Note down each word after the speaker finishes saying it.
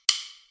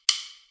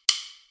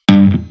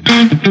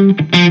Hello,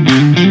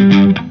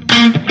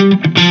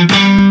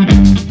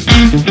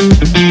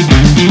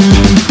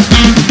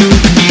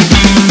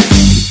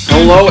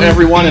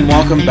 everyone, and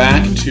welcome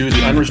back to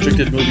the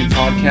Unrestricted Movie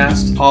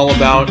Podcast, all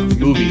about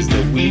movies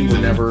that we were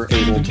never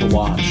able to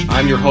watch.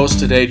 I'm your host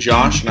today,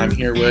 Josh, and I'm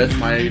here with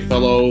my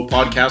fellow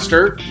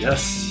podcaster.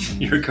 Yes,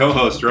 your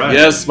co-host, Ryan.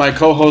 Yes, my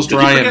co-host,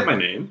 Ryan. Did you forget my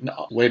name?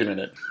 No, wait a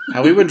minute.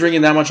 Have we been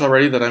drinking that much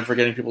already that I'm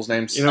forgetting people's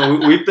names? You know,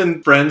 we've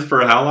been friends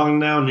for how long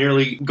now?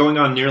 Going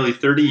on nearly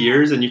 30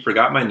 years, and you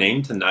forgot my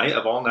name tonight,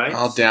 of all nights?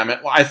 Oh, damn it.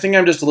 Well, I think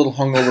I'm just a little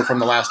hungover from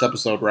the last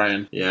episode,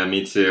 Ryan. Yeah,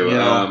 me too. You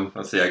know.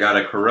 Let's see, I got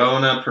a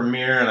Corona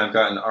Premier, and I've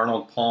got an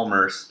Arnold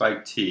Palmer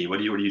Spiked Tea. What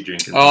are you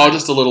drinking? Oh,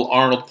 just a little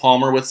Arnold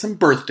Palmer with some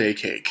birthday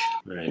cake.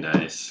 Very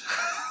nice.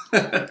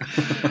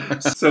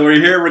 So we're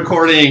here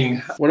recording.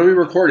 What are we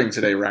recording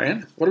today,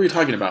 Ryan? What are we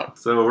talking about?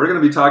 So we're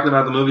going to be talking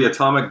about the movie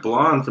Atomic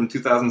Blonde from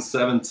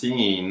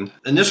 2017.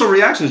 Initial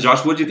reactions,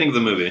 Josh. What did you think of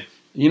the movie?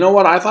 You know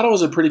what? I thought it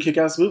was a pretty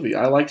kick-ass movie.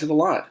 I liked it a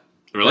lot.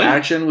 Really? The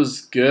action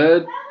was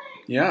good.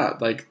 Yeah,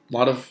 like a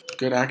lot of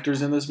good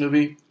actors in this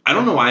movie. I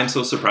don't know why I'm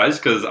so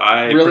surprised, because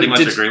I pretty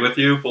much agree with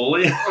you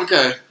fully.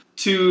 Okay.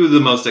 To the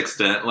most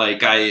extent,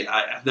 like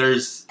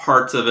there's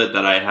parts of it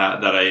that I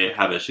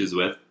have issues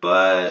with,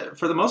 but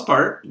for the most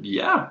part,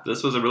 yeah,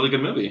 this was a really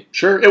good movie.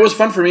 Sure, it was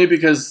fun for me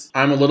because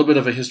I'm a little bit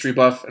of a history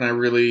buff, and I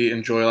really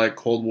enjoy like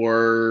Cold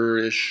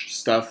War-ish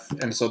stuff,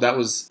 and so that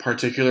was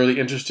particularly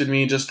interested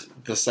me. Just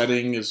the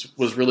setting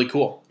was really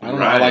cool. I don't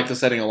know, I like the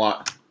setting a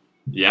lot.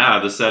 Yeah,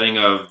 the setting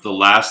of the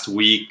last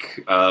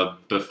week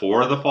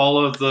before the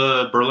fall of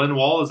the Berlin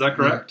Wall, is that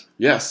correct?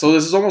 Yeah, so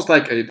this is almost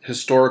like a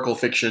historical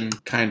fiction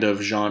kind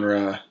of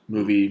genre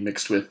movie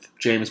mixed with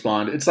James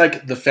Bond. It's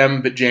like the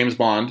femme James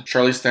Bond.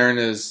 Charlize Theron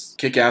is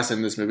kick-ass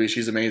in this movie.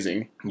 She's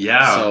amazing.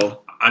 Yeah.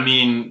 So, I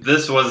mean,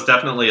 this was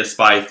definitely a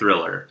spy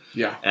thriller.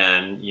 Yeah.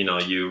 And, you know,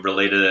 you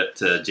related it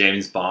to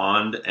James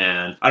Bond,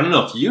 and I don't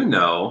know if you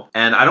know,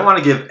 and I don't want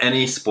to give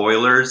any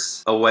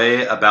spoilers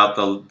away about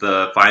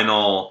the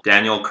final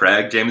Daniel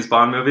Craig James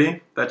Bond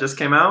movie that just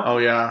came out. Oh,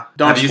 yeah.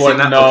 Don't have spoil you seen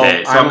that? No,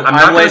 Okay, so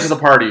I'm late to the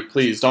party.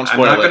 Please, don't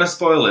spoil it. I'm not going to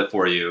spoil it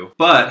for you.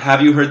 But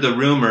have you heard the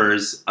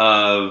rumors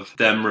of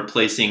them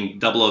replacing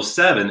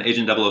 007,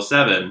 Agent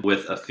 007,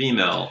 with a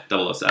female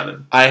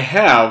 007? I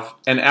have,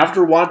 and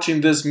after watching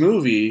this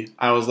movie,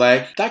 I was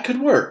like, that could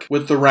work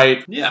with the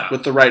right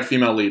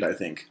female lead, I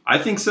think. I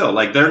think so.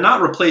 Like, they're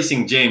not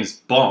replacing James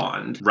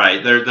Bond,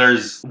 right?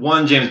 There's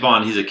one James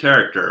Bond, he's a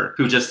character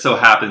who just so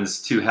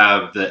happens to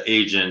have the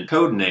agent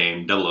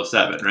codename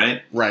 007,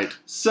 right? Right.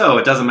 So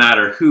it doesn't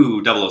matter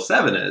who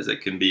 007 is.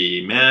 It can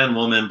be man,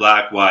 woman,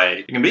 black,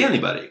 white. It can be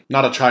anybody.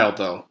 Not a child,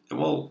 though.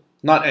 Well,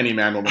 not any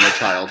man, woman, or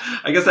child.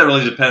 I guess that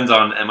really depends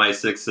on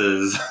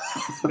MI6's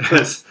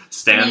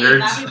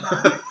standards.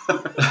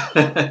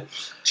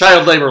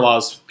 Child labor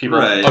laws, people.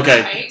 Right.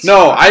 Okay. Right.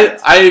 No,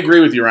 I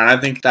agree with you, Ryan.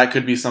 I think that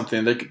could be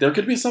something. There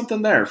could be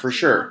something there, for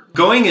sure.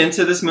 Going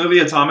into this movie,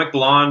 Atomic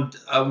Blonde,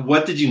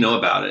 what did you know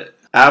about it?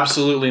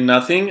 Absolutely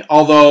nothing.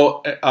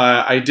 Although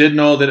I did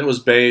know that it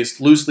was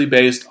loosely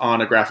based on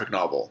a graphic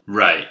novel.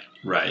 Right.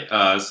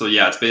 So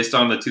yeah, it's based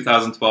on the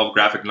 2012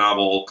 graphic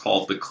novel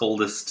called The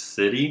Coldest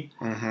City.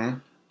 Mm-hmm.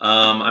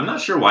 I'm not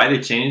sure why they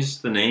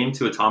changed the name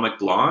to Atomic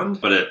Blonde,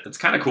 but it's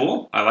kind of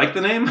cool. I like the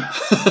name.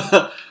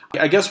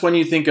 I guess when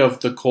you think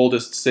of The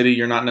Coldest City,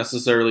 you're not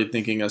necessarily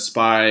thinking a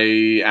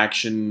spy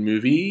action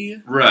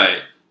movie.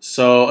 Right.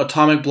 So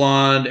Atomic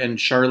Blonde and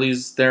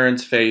Charlize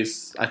Theron's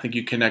face, I think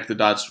you connect the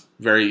dots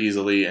very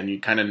easily, and you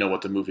kind of know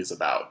what the movie's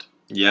about.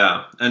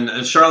 Yeah, and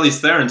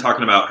Charlize Theron,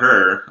 talking about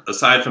her,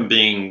 aside from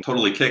being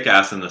totally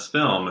kick-ass in this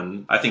film,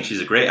 and I think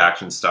she's a great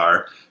action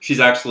star,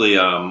 she's actually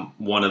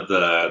one of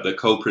the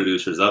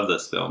co-producers of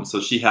this film, so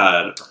she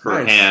had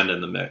her hand in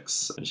the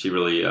mix, and she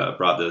really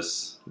brought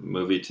this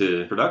movie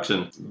to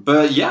production.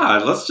 But yeah,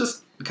 let's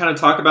just kind of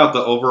talk about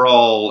the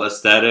overall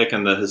aesthetic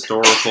and the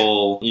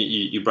historical.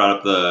 You brought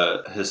up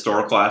the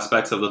historical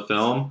aspects of the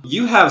film.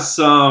 You have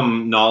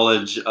some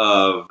knowledge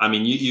of. I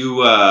mean, you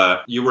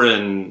were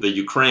in the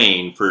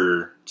Ukraine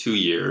for 2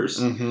 years.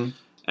 Mm-hmm.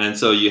 And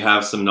so you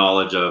have some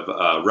knowledge of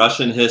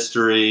Russian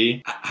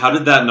history. How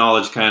did that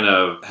knowledge kind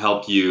of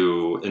help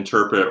you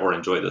interpret or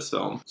enjoy this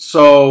film?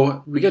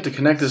 So we get to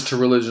connect this to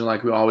religion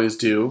like we always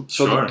do.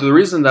 So Sure. the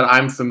reason that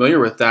I'm familiar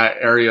with that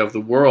area of the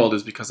world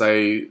is because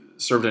I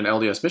served an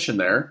LDS mission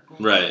there.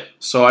 Right.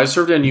 So I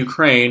served in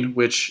Ukraine,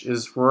 which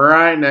is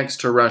right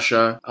next to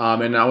Russia,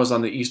 and I was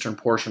on the eastern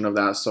portion of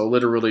that, so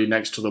literally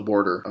next to the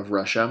border of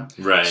Russia.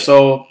 Right.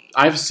 So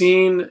I've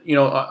seen,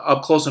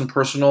 up close and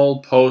personal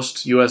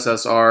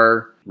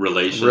post-USSR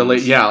relations.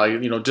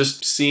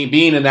 Just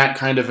being in that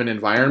kind of an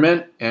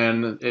environment,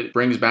 and it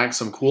brings back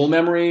some cool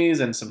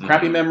memories and some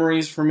crappy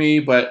memories for me,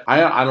 but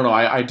I don't know,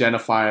 I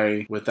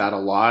identify with that a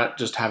lot,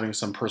 just having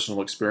some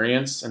personal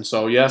experience. And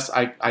so yes,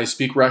 I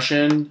speak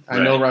Russian, I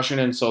know Russian,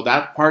 and so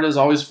that part is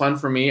always fun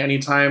for me.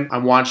 Anytime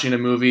I'm watching a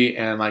movie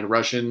and like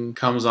Russian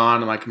comes on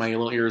and like my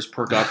little ears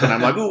perk up and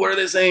I'm like, ooh, what are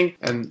they saying?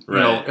 And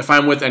if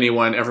I'm with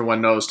anyone,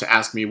 everyone knows to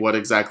ask me what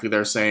exactly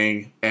they're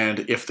saying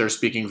and if they're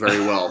speaking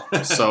very well.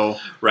 So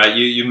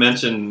right, you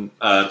mentioned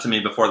to me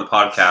before the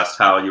podcast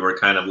how you were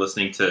kind of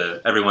listening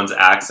to everyone's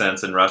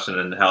accents in Russian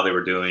and how they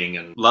were doing,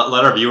 and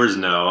let our viewers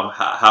know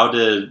how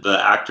did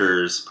the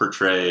actors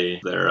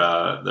portray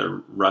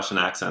their Russian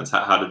accents?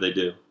 How did they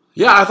do?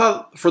 Yeah, I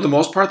thought for the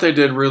most part they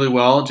did really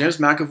well. James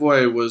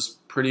McAvoy was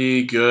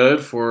pretty good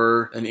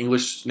for an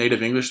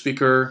native English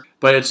speaker,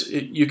 but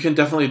you can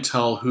definitely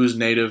tell who's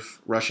native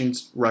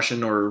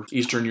Russian or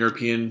Eastern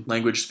European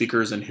language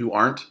speakers and who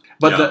aren't.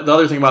 But the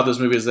other thing about this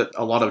movie is that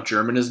a lot of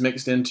German is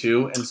mixed in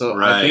too, and so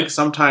I think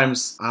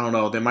sometimes, I don't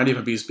know, they might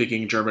even be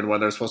speaking German when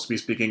they're supposed to be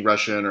speaking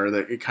Russian, or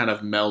that it kind of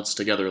melds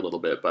together a little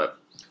bit. But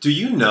do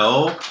you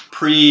know,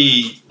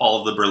 pre all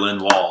of the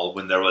Berlin Wall,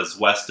 when there was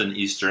West and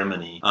East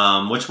Germany,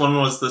 which one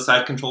was the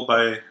side controlled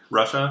by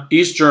Russia?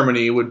 East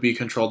Germany would be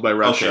controlled by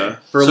Russia. Okay.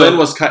 Berlin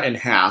was cut in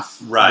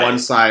half. Right. One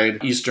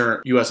side,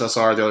 Eastern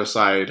USSR, the other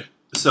side.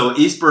 So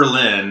East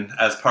Berlin,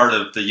 as part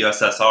of the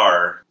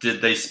USSR, did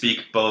they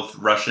speak both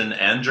Russian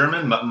and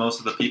German, most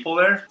of the people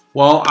there?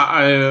 Well,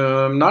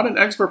 I'm not an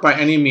expert by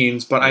any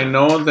means, but I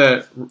know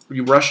that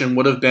Russian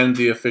would have been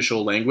the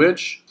official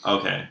language.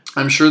 Okay.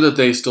 I'm sure that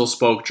they still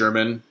spoke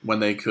German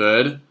when they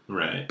could.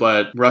 Right.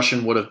 But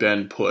Russian would have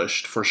been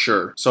pushed for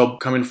sure. So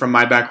coming from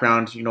my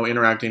background,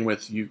 interacting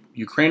with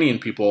Ukrainian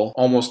people,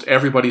 almost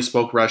everybody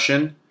spoke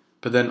Russian,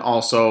 but then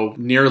also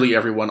nearly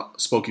everyone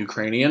spoke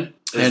Ukrainian.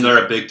 Is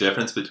there a big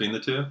difference between the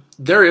two?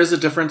 There is a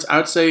difference. I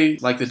would say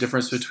like the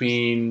difference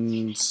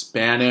between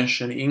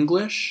Spanish and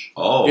English.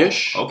 Oh,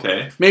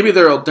 okay. Maybe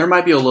there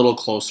might be a little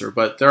closer,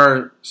 but there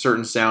are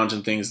certain sounds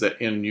and things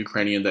that in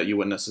Ukrainian that you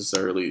wouldn't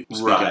necessarily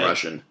speak in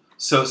Russian.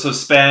 So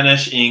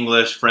Spanish,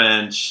 English,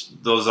 French,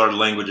 those are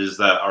languages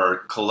that are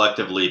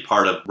collectively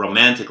part of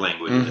Romantic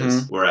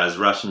languages, whereas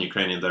Russian,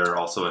 Ukrainian, they're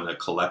also in a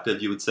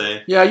collective, you would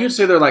say? Yeah, you'd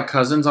say they're like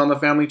cousins on the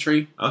family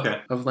tree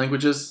of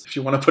languages, if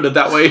you want to put it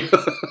that way.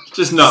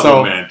 Just not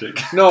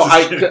romantic. No,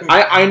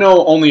 I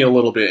know only a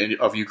little bit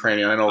of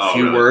Ukrainian. I know a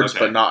few words,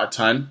 but not a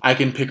ton. I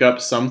can pick up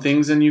some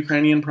things in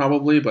Ukrainian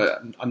probably,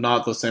 but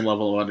not the same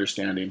level of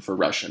understanding for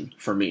Russian,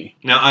 for me.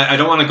 Now, I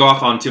don't want to go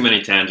off on too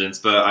many tangents,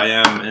 but I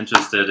am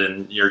interested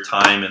in your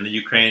time in the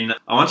Ukraine.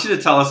 I want you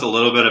to tell us a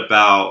little bit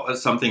about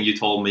something you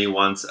told me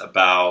once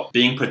about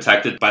being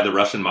protected by the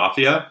Russian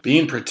mafia.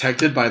 Being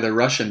protected by the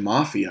Russian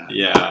mafia?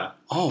 Yeah.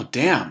 Oh,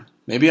 damn.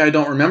 Maybe I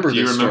don't remember this.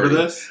 Do you remember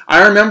this?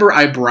 I remember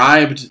I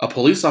bribed a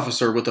police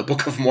officer with the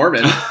Book of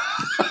Mormon.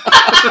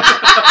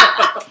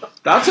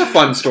 That's a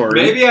fun story.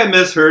 Maybe I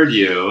misheard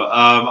you.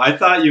 I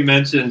thought you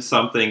mentioned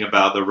something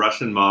about the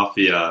Russian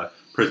mafia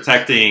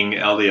protecting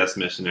LDS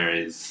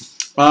missionaries.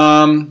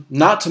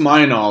 Not to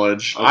my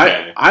knowledge.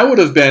 Okay. I would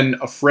have been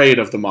afraid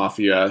of the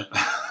mafia.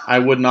 I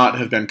would not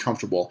have been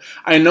comfortable.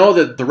 I know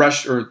that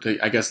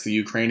the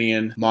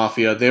Ukrainian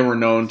mafia, they were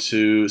known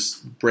to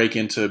break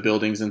into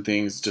buildings and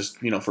things just,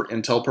 for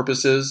intel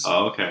purposes.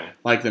 Oh, okay.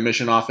 Like the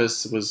mission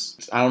office was,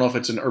 I don't know if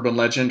it's an urban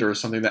legend or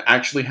something that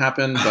actually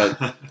happened,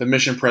 but the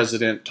mission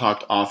president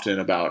talked often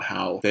about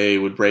how they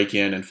would break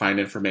in and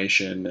find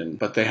information,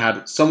 but they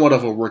had somewhat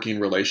of a working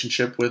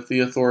relationship with the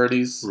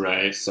authorities.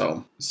 Right.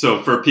 So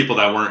for people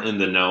that weren't in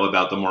the know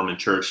about the Mormon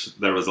Church,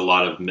 there was a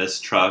lot of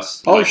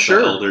mistrust. Oh,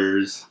 sure. The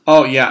elders.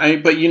 Oh, yeah.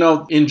 But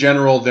in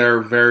general, they're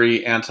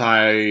very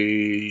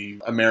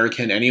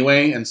anti-American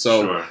anyway, and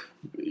so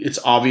it's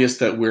obvious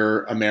that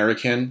we're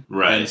American.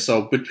 Right. And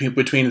so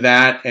between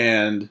that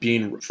and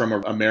being from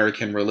an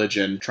American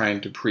religion,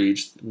 trying to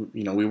preach,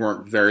 we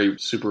weren't very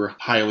super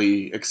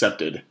highly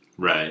accepted.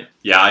 Right.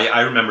 Yeah,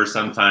 I remember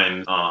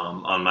sometime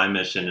on my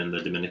mission in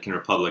the Dominican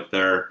Republic,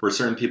 there were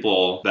certain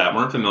people that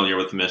weren't familiar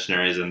with the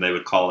missionaries, and they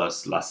would call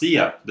us La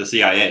CIA, the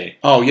CIA.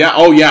 Oh,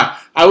 yeah.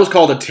 I was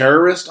called a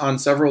terrorist on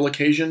several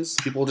occasions.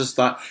 People just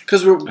thought,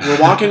 because we're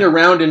walking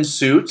around in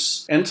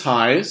suits and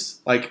ties,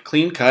 like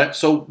clean cut,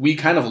 so we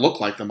kind of look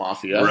like the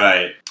mafia.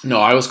 Right. No,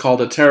 I was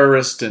called a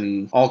terrorist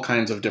and all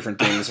kinds of different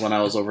things when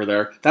I was over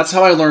there. That's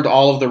how I learned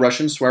all of the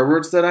Russian swear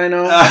words that I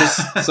know.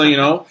 Just so you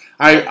know,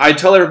 I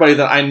tell everybody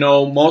that I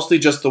know mostly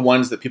just the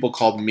ones that people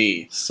called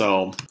me.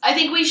 So I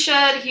think we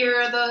should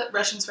hear the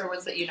Russian swear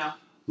words that you know.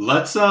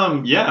 Let's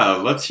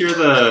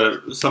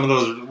hear some of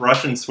those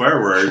Russian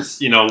swear words.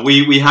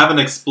 We have an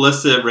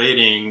explicit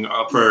rating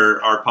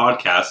for our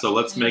podcast, so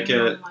let's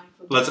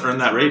earn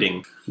that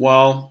rating.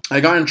 Well,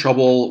 I got in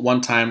trouble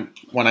one time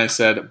when I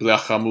said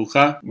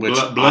blachamucha, which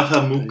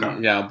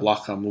blachamucha. Yeah,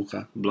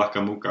 blachamucha.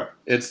 Blachamucha.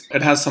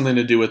 It has something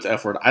to do with the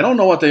F word. I don't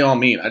know what they all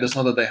mean. I just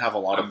know that they have a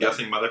lot of them. I'm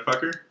guessing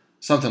motherfucker?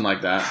 Something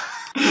like that.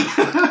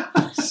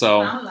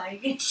 So,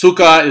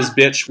 suka is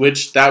bitch,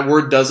 which that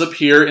word does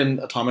appear in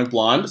Atomic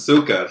Blonde.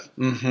 Suka.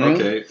 Mm-hmm.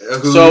 Okay.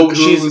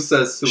 Who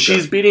says suka?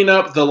 She's beating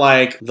up the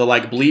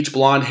bleach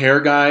blonde hair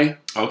guy.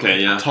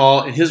 Okay, yeah.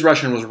 Tall, and his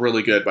Russian was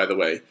really good, by the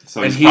way.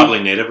 So he's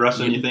probably native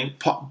Russian, you think?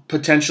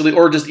 Potentially,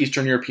 or just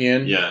Eastern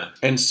European. Yeah.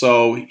 And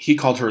so he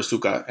called her a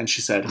suka, and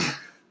she said,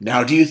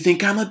 "Now do you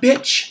think I'm a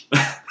bitch?"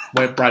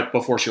 Right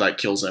before she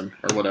kills him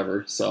or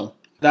whatever. So.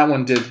 that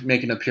one did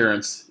make an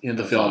appearance in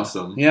the film.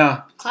 Awesome.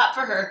 Yeah. Clap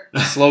for her.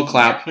 Slow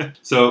clap.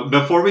 So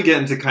before we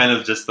get into kind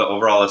of just the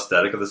overall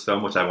aesthetic of this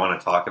film, which I want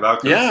to talk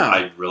about because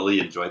I really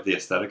enjoyed the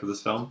aesthetic of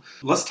this film,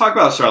 let's talk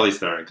about Charlize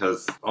Theron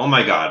because, oh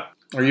my God.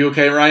 Are you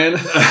okay, Ryan?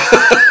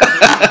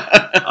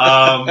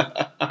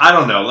 I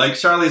don't know. Like,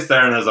 Charlize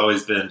Theron has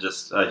always been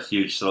just a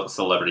huge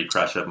celebrity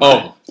crush of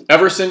mine. Oh,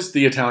 ever since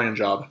The Italian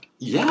Job.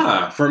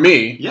 Yeah. For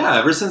me. Yeah,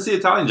 ever since The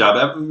Italian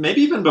Job.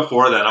 Maybe even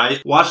before then.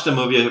 I watched a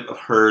movie of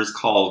hers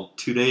called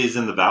 2 Days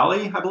in the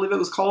Valley, I believe it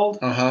was called.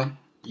 Uh-huh.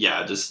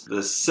 Yeah, just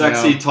this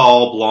sexy,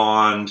 tall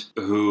blonde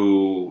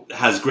who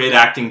has great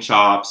acting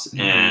chops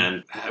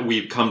and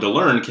we've come to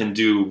learn can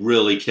do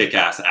really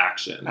kick-ass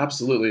action.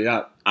 Absolutely,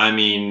 yeah. I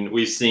mean,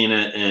 we've seen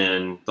it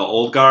in The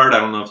Old Guard. I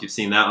don't know if you've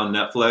seen that on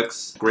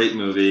Netflix. Great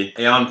movie.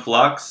 Aeon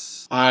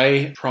Flux.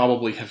 I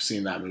probably have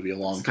seen that movie a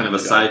long time ago.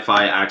 It's kind of a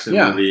sci-fi action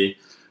movie.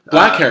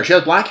 Black hair. She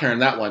has black hair in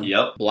that one.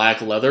 Yep.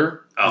 Black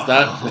leather. Is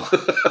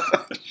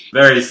that?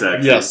 Very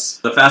sexy. Yes.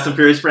 The Fast and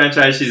Furious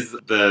franchise, she's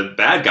the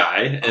bad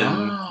guy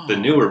in the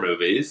newer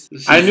movies.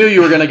 I knew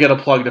you were going to get a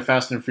plug to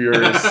Fast and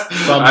Furious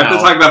somehow. I have to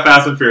talk about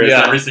Fast and Furious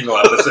every single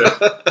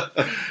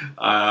episode.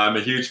 I'm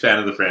a huge fan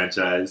of the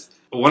franchise.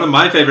 One of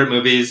my favorite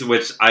movies,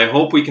 which I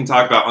hope we can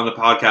talk about on the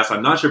podcast,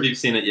 I'm not sure if you've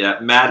seen it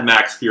yet, Mad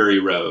Max Fury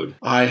Road.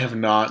 I have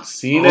not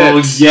seen it. Oh,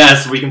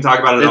 yes, we can talk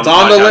about it on the podcast. It's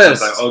on the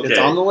list. Okay. It's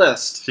on the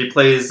list. She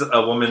plays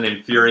a woman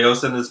named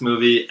Furiosa in this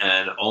movie,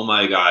 and oh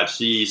my God,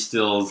 she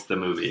steals the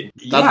movie.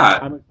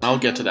 I'll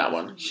get to that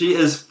one. She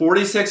is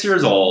 46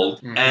 years old,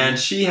 and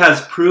she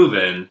has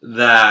proven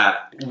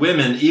that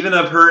women, even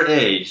of her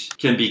age,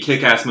 can be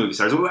kick-ass movie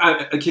stars,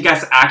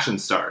 kick-ass action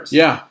stars.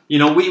 Yeah. You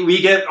know,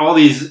 we get all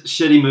these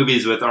shitty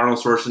movies with Arnold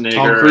Schwarzenegger,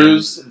 Tom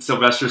Cruise, and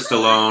Sylvester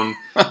Stallone.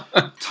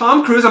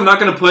 Tom Cruise, I'm not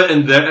going to put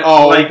in there.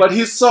 Oh, but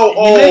he's so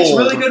old. He makes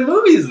really good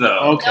movies,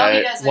 though. Okay. No,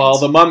 he doesn't.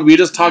 Well, we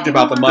just talked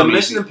about the Mummy. The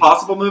Mission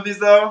Impossible movies,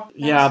 though,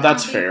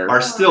 that's fair.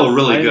 are still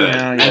really good.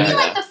 I did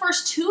like the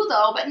first two,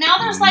 though, but now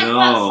there's like,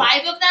 what,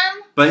 5 of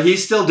them? But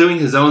he's still doing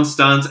his own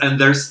stunts, and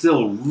they're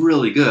still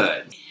really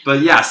good.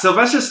 But yeah,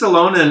 Sylvester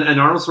Stallone and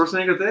Arnold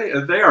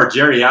Schwarzenegger, they are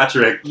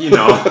geriatric, you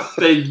know.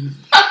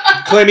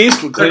 Clint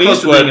Eastwood.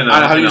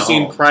 Have you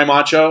seen Cry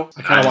Macho?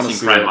 I kind of want to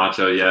see Cry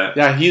Macho yet.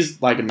 Yeah,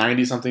 he's like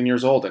 90-something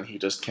years old, and he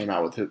just came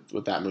out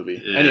with that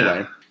movie. Yeah.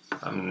 Anyway.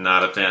 I'm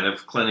not a fan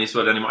of Clint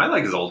Eastwood anymore. I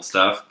like his old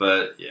stuff,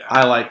 but yeah.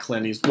 I like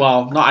Clint Eastwood.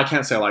 Well, no, I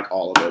can't say I like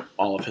all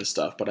of his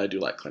stuff, but I do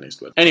like Clint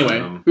Eastwood.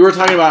 Anyway, we were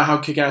talking about how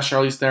kick-ass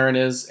Charlize Theron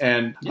is,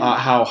 and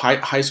how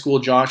high school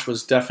Josh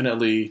was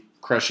definitely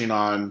crushing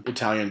on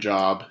Italian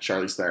Job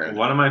Charlize Theron.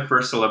 One of my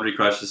first celebrity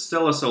crushes,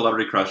 still a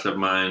celebrity crush of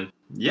mine.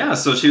 Yeah,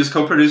 so she was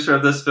co-producer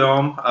of this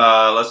film.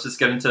 Let's just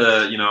get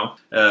into,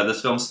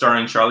 this film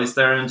starring Charlize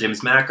Theron,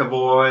 James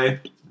McAvoy,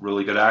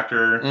 really good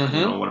actor,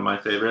 one of my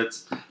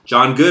favorites.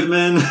 John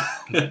Goodman,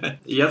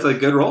 he has a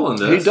good role in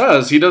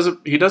this. He does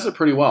it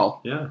pretty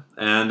well. Yeah,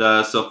 and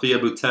Sofia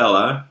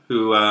Boutella,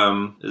 who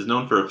is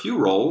known for a few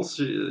roles.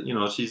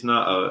 She's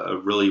not a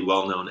really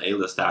well-known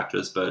A-list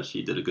actress, but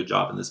she did a good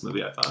job in this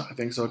movie, I thought. I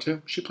think so,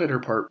 too. She played her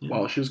part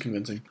well. She was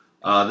convincing.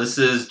 This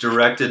is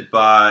directed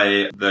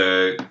by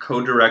the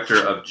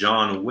co-director of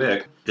John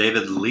Wick,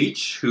 David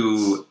Leitch,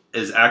 who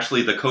is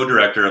actually the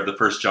co-director of the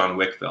first John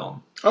Wick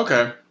film.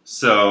 Okay.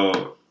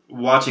 So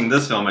watching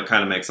this film, it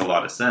kind of makes a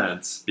lot of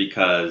sense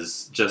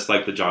because just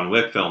like the John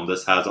Wick film,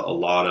 this has a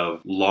lot of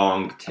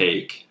long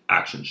take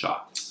action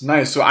shots.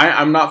 Nice. So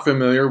I'm not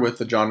familiar with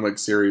the John Wick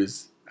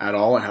series at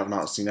all. I have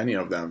not seen any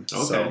of them.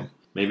 Okay. So.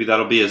 Maybe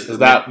that'll be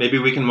maybe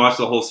we can watch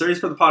the whole series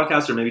for the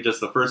podcast, or maybe just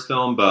the first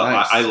film. But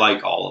nice. I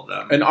like all of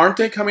them. And aren't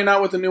they coming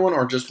out with a new one,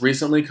 or just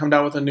recently come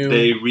out with a new?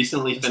 They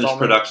recently finished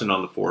production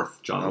on the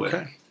 4th John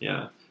Wick.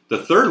 Yeah, the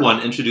 3rd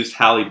one introduced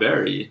Halle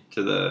Berry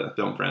to the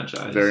film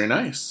franchise. Very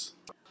nice.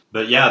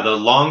 But yeah, the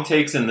long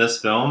takes in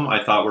this film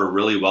I thought were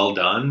really well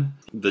done.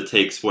 The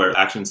takes where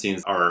action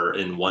scenes are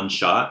in one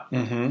shot.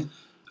 Mm-hmm.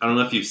 I don't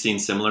know if you've seen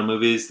similar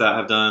movies that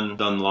have done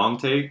long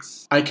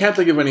takes. I can't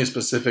think of any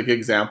specific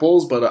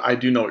examples, but I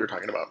do know what you're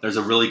talking about. There's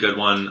a really good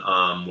one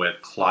with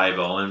Clive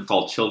Owen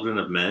called Children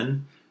of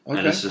Men. Okay.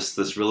 And it's just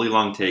this really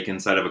long take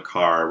inside of a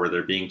car where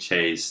they're being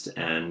chased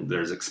and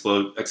there's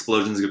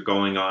explosions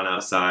going on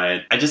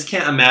outside. I just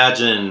can't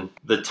imagine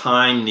the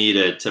time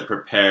needed to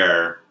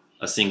prepare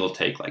a single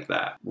take like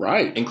that.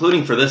 Right.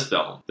 Including for this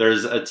film.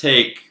 There's a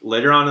take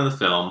later on in the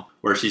film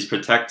where she's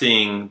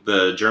protecting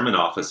the German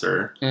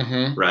officer,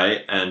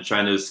 right? And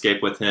trying to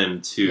escape with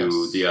him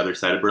to the other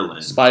side of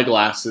Berlin.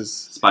 Spyglass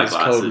is his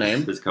code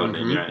name. His code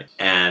name, right.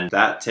 And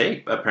that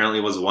take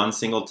apparently was one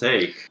single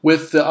take.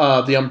 With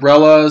the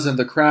umbrellas and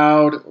the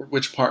crowd,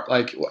 which part,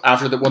 like,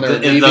 after when they're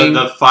leaving?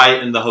 The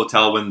fight in the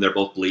hotel when they're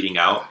both bleeding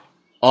out.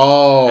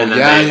 Oh, and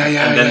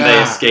then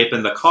they escape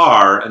in the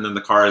car, and then the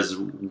car is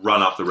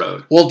run off the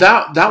road. Well,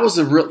 that was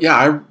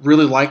I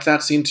really liked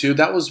that scene too.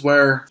 That was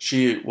where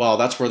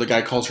that's where the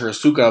guy calls her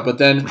Asuka, but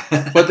then,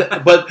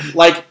 but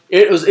like,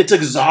 it's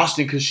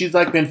exhausting because she's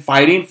like been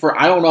fighting for,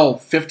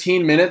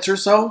 15 minutes or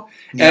so.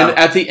 Yeah. And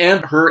at the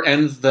end, her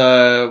and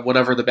the,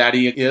 whatever the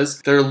baddie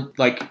is, they're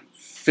like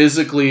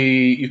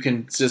physically, you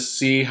can just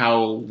see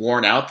how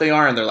worn out they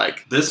are, and they're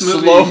like this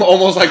movie,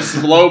 almost like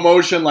slow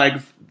motion, like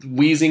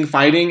wheezing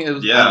fighting. It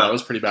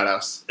was pretty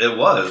badass. It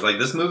was. Like,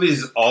 this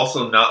movie's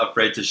also not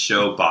afraid to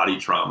show body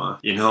trauma,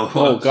 you know?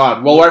 Oh,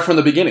 God. Well, right from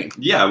the beginning.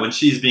 Yeah, when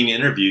she's being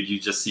interviewed, you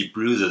just see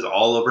bruises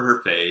all over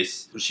her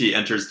face. She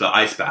enters the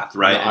ice bath,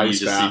 right? And you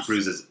just see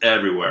bruises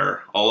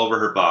everywhere, all over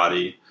her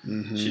body.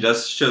 Mm-hmm. She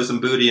does show some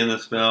booty in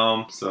this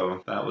film,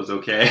 so that was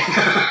okay.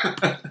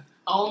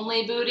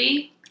 Only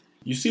booty?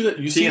 You see that?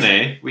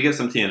 TNA. We get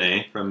some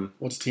TNA from...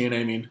 What's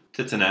TNA mean?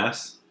 Tits and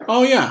ass.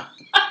 Oh, yeah.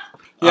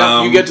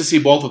 Yeah, you get to see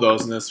both of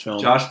those in this film.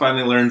 Josh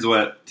finally learns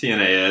what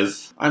TNA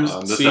is on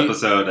this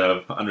episode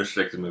of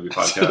Unrestricted Movie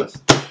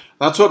Podcast.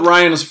 That's what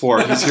Ryan is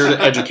for. He's here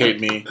to educate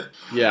me.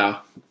 Yeah.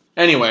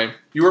 Anyway,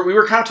 we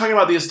were kind of talking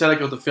about the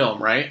aesthetic of the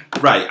film, right?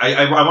 Right.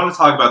 I want to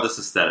talk about this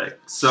aesthetic.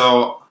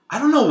 So, I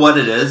don't know what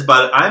it is,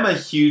 but I'm a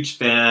huge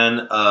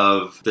fan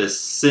of this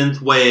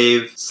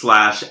synthwave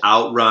 /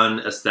 outrun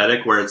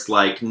aesthetic where it's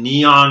like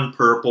neon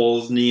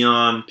purples,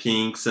 neon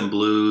pinks, and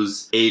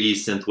blues,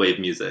 80s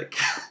synthwave music.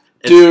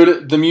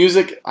 Dude, the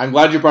music, I'm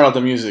glad you brought out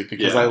the music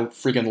because I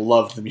freaking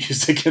love the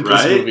music in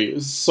this movie.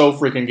 It's so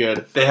freaking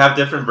good. They have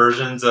different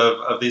versions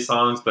of these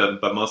songs,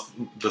 but most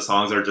of the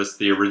songs are just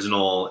the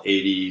original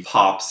 80s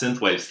pop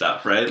synthwave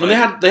stuff, right?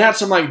 And they had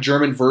some like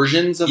German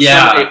versions of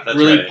some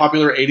really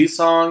popular 80s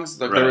songs.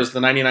 Like there was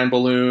the 99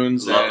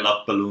 Balloons.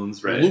 Love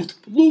Balloons, right?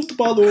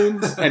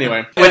 Luftballons.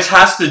 Anyway. Which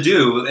has to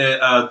do,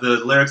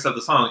 the lyrics of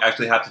the song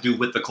actually have to do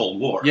with the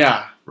Cold War.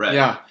 Yeah. Right.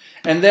 Yeah.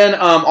 And then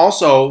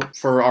also,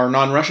 for our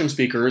non-Russian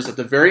speakers, at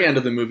the very end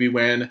of the movie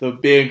when the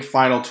big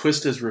final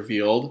twist is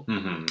revealed,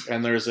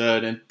 and there's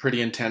a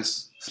pretty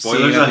intense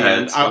spoilers scene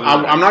ahead.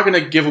 I'm not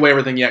going to give away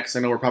everything yet because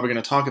I know we're probably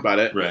going to talk about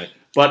it. Right.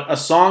 But a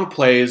song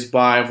plays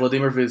by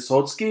Vladimir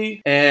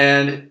Vysotsky,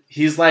 and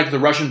he's like the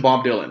Russian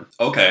Bob Dylan.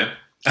 Okay.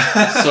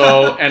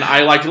 So, and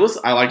I like to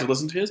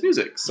listen to his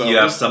music. So you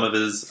have some of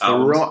his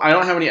albums? I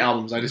don't have any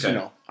albums. I just,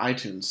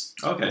 iTunes.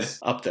 Okay.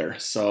 Up there.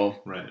 So.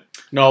 Right.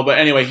 No, but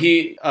anyway,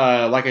 he,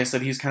 like I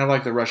said, he's kind of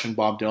like the Russian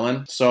Bob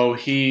Dylan. So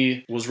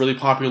he was really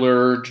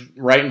popular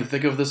right in the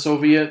thick of the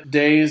Soviet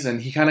days,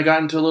 and he kind of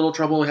got into a little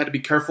trouble. He had to be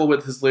careful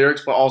with his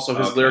lyrics, but also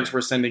his lyrics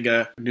were sending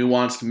a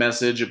nuanced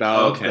message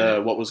about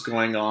what was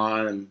going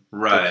on and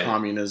the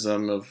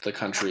communism of the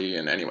country.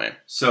 And anyway.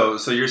 So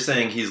you're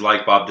saying he's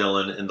like Bob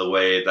Dylan in the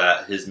way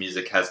that his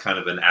music has kind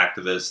of an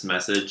activist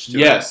message to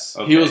it? Yes.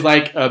 Okay. He was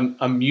like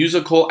a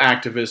musical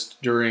activist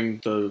during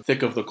the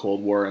thick of the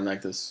Cold War and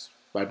like this,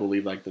 I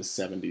believe, like the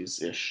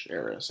 70s-ish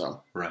era.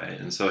 So right,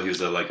 and so he was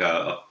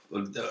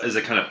is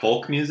it kind of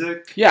folk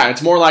music? Yeah,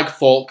 it's more like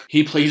folk.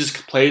 He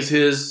just plays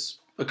his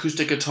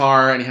acoustic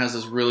guitar, and he has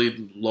this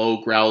really low,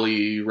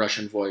 growly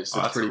Russian voice.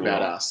 It's pretty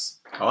badass.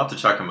 I'll have to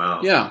check him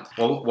out. Yeah.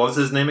 What was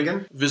his name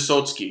again?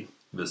 Vysotsky.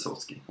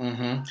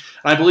 Mm-hmm.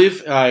 I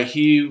believe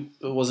he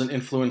was an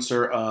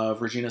influencer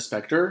of Regina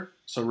Spektor.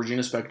 So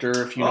Regina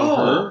Spektor, if you know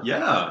her,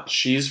 yeah,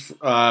 she's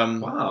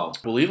I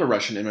believe a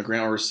Russian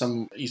immigrant or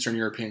some Eastern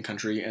European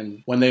country.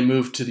 And when they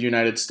moved to the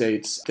United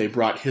States, they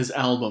brought his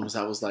albums.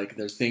 That was like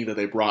their thing that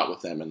they brought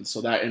with them, and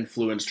so that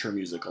influenced her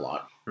music a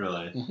lot.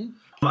 Really. Mm-hmm.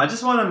 I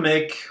just want to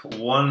make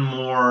one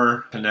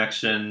more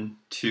connection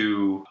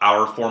to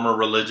our former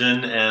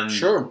religion and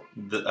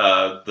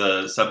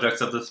the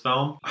subjects of this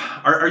film.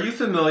 Are you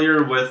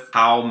familiar with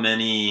how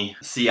many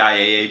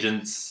CIA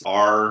agents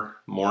are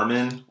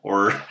Mormon?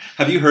 Or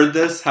have you heard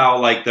this? How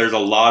like there's a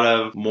lot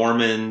of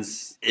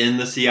Mormons in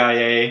the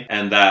CIA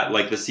and that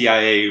like the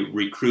CIA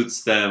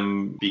recruits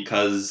them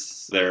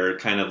because they're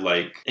kind of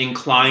like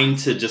inclined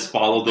to just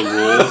follow the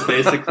rules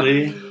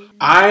basically?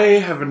 I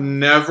have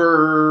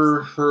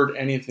never heard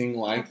anything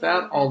like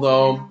that,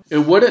 although it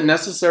wouldn't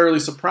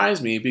necessarily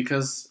surprise me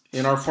because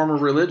in our former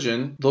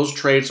religion, those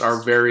traits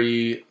are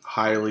very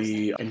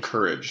highly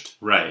encouraged.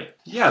 Right.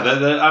 Yeah,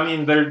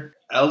 they're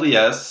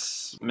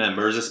LDS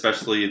members,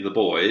 especially the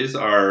boys,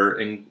 are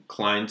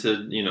inclined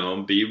to,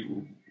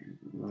 be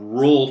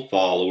rule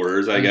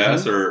followers, I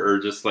guess, or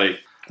just like...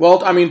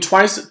 Well, I mean,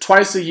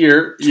 twice a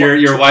year.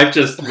 Your wife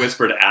just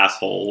whispered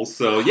assholes,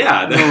 so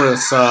yeah.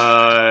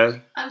 Marissa.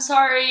 I'm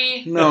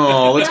sorry.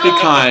 No, let's be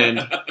kind.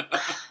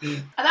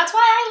 That's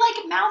why I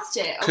like mouthed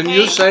it. Okay? Can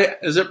you say?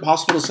 Is it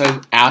possible to say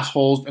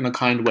assholes in a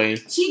kind way?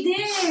 She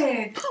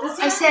did.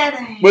 I said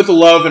it with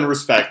love and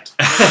respect.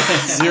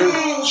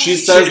 She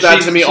says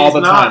that to me all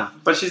the time.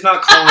 But she's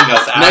not calling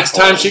us assholes. Next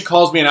time she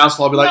calls me an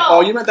asshole, I'll be like,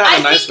 "Oh, you meant that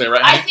in a nice way,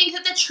 right?" I think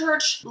that the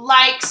church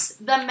likes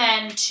the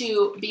men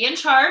to be in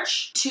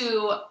charge,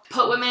 to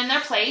put women in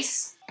their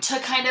place, to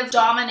kind of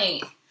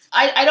dominate.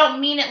 I don't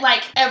mean it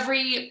like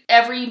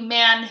every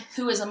man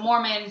who is a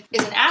Mormon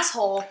is an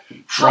asshole.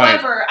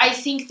 However, I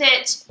think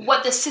that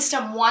what the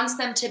system wants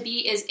them to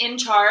be is in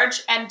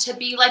charge and to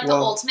be like the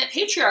ultimate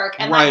patriarch.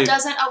 And that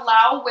doesn't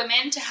allow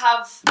women to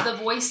have the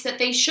voice that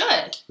they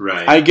should.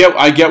 Right. I get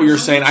what you're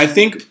saying. I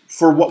think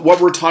for what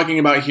we're talking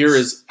about here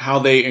is how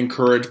they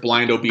encourage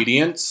blind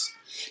obedience.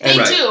 They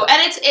do.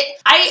 And it's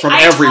from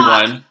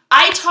everyone.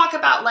 I talk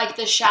about like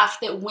the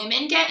shaft that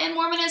women get in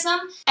Mormonism,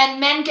 and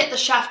men get the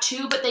shaft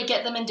too, but they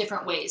get them in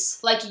different ways.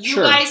 Like you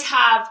guys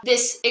have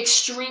this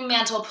extreme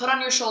mantle put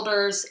on your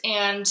shoulders,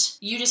 and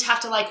you just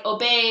have to like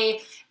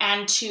obey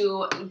and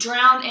to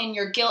drown in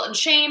your guilt and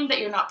shame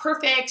that you're not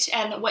perfect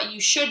and what you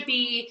should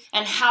be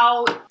and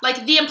how,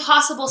 like, the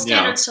impossible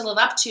standards to live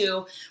up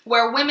to,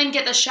 where women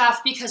get the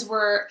shaft because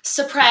we're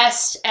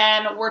suppressed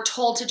and we're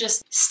told to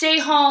just stay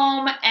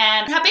home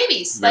and have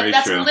babies. Very like,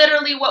 that's true.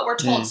 literally what we're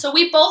told. So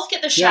we both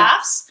get the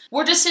shafts.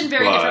 We're just in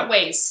very different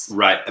ways.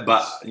 Right.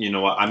 But you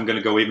know what? I'm going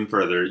to go even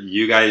further.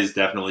 You guys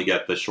definitely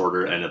get the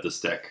shorter end of the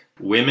stick.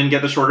 Women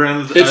get the shorter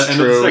end of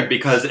the stick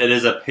because it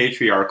is a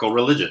patriarchal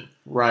religion.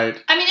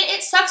 Right. I mean,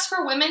 it sucks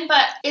for women,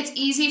 but it's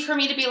easy for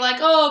me to be like,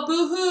 oh,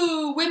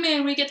 boo-hoo,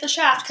 women, we get the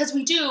shaft, because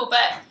we do,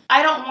 but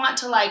I don't want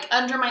to, like,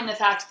 undermine the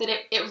fact that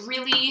it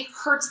really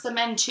hurts the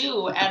men,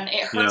 too, and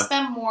it hurts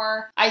them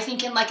more, I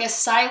think, in, like, a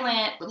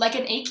silent, like,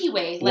 an achy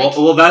way. Like,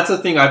 well, that's the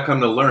thing I've come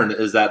to learn,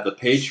 is that the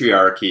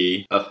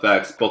patriarchy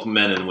affects both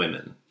men and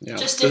women. Yeah.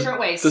 Just different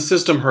ways. The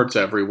system hurts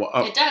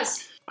everyone. It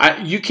does.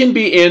 You can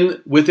be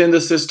within the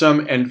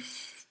system and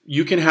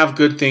you can have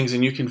good things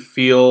and you can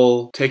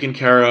feel taken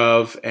care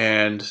of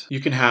and you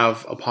can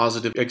have a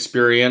positive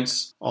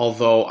experience.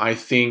 Although I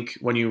think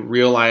when you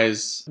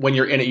realize when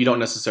you're in it, you don't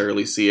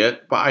necessarily see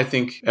it. But I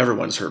think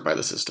everyone's hurt by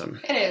the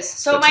system. It is.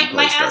 So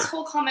my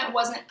asshole comment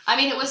wasn't, I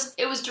mean,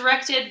 it was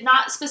directed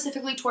not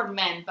specifically toward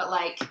men, but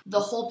like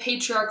the whole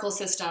patriarchal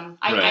system.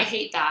 I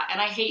hate that.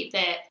 And I hate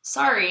that,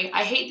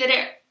 I hate that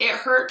it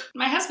hurt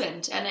my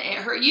husband and it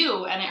hurt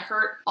you and it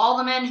hurt all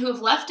the men who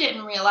have left it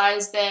and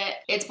realized that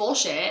it's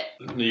bullshit.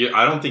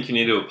 I don't think you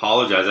need to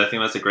apologize. I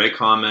think that's a great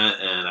comment,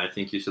 and I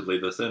think you should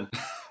leave this in.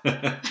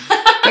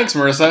 Thanks,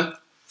 Marissa.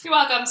 You're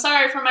welcome.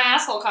 Sorry for my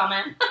asshole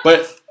comment.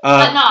 But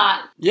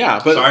not. Yeah,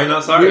 but sorry,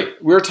 not sorry.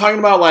 We were talking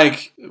about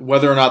like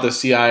whether or not the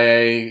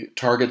CIA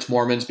targets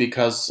Mormons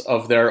because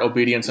of their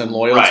obedience and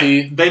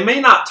loyalty. Right. They may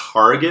not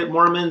target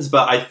Mormons,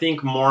 but I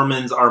think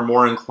Mormons are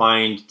more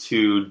inclined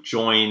to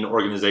join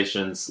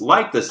organizations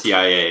like the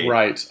CIA.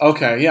 Right.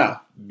 Okay. Yeah.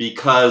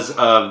 Because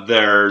of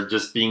their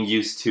just being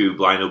used to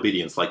blind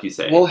obedience, like you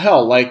say. Well,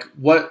 hell, like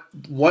what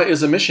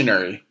is a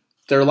missionary?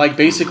 They're like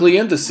basically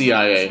in the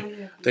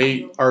CIA.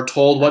 They are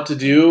told what to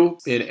do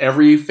in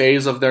every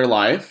phase of their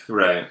life.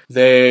 Right.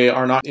 They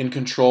are not in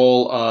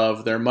control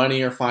of their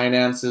money or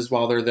finances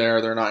while they're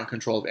there. They're not in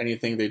control of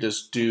anything. They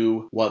just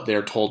do what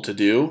they're told to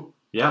do.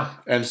 Yeah.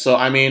 And so,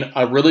 I mean,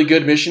 a really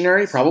good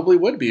missionary probably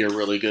would be a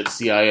really good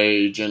CIA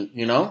agent,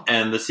 you know?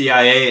 And the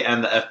CIA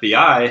and the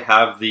FBI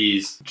have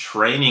these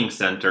training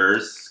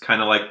centers,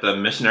 kind of like the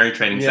missionary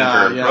training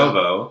center in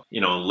Provo,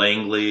 you know,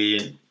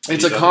 Langley.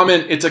 It's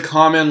a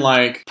common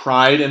like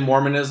pride in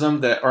Mormonism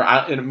that, or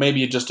it may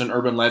be just an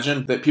urban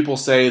legend that people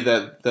say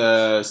that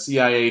the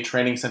CIA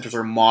training centers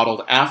are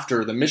modeled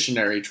after the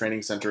missionary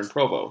training center in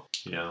Provo.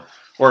 Yeah.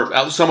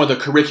 Or some of the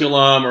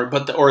curriculum, or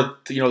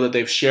that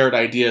they've shared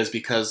ideas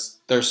because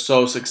they're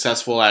so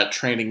successful at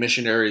training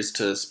missionaries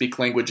to speak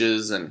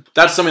languages, and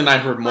that's something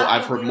that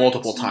I've heard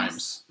multiple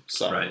times.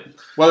 So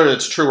whether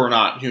it's true or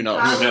not, who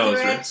knows? Who knows?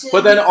 Right?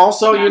 But then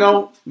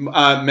also,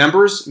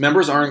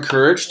 members are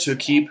encouraged to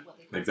keep.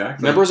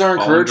 Exactly. Members are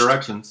encouraged.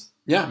 Directions.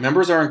 Yeah,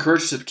 members are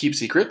encouraged to keep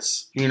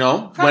secrets. You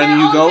know, from their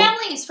own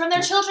families, from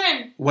their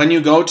children. When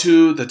you go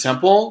to the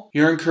temple,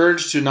 you're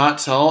encouraged to not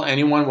tell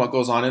anyone what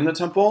goes on in the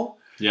temple.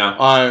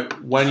 Yeah.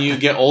 When you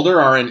get older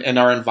and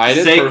are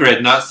invited.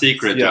 Sacred, not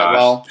secret, yeah, Josh.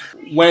 Well,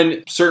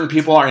 when certain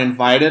people are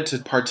invited to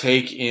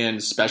partake in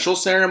special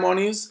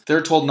ceremonies,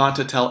 they're told not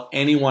to tell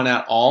anyone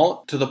at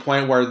all, to the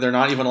point where they're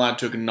not even allowed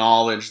to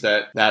acknowledge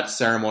that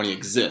ceremony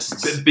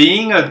exists.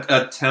 Being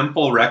a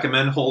temple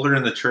recommend holder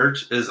in the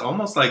church is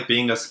almost like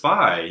being a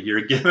spy.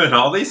 You're given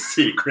all these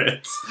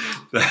secrets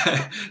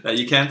that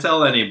you can't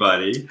tell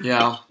anybody.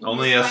 Yeah.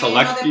 Only a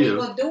select few.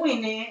 People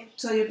doing it,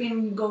 so you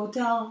can go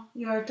tell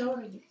your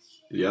authorities.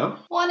 Yeah.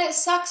 Well, and it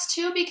sucks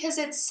too because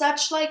it's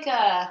such like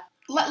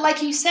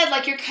like you said,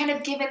 like you're kind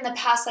of given the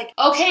pass, like,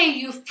 okay,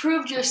 you've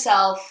proved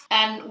yourself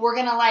and we're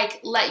gonna like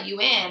let you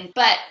in.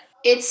 But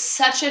it's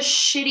such a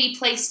shitty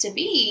place to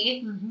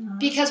be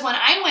because when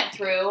I went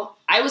through,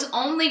 I was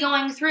only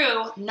going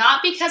through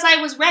not because I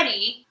was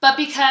ready, but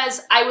because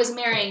I was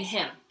marrying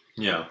him.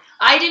 Yeah.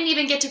 I didn't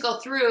even get to go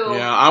through.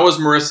 Yeah, I was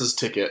Marissa's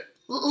ticket.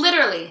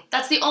 Literally.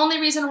 That's the only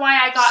reason why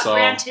I got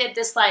granted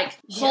this, like,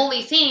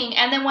 holy thing.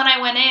 And then when I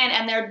went in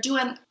and they're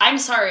doing, I'm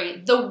sorry,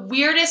 the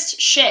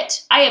weirdest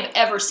shit I have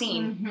ever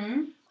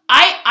seen.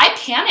 I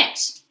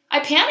panicked. I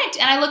panicked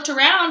and I looked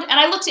around and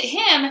I looked at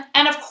him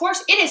and of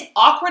course it is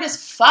awkward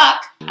as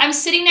fuck. I'm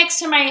sitting next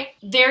to my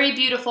very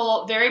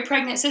beautiful, very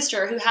pregnant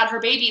sister who had her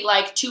baby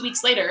like 2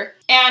 weeks later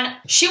and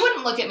she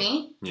wouldn't look at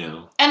me.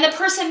 Yeah. And the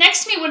person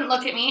next to me wouldn't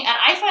look at me and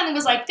I finally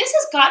was like, this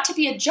has got to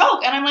be a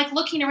joke. And I'm like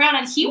looking around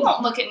and he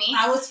won't look at me.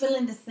 I was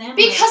feeling the same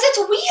because it's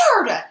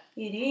weird.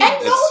 It is.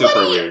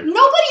 And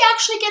nobody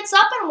actually gets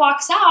up and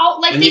walks out.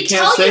 Like and they you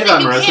can't tell say you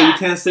that, you Marissa. can't.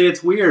 You can't say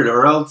it's weird,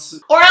 or else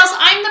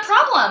I'm the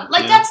problem.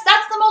 Like that's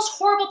the most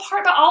horrible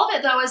part about all of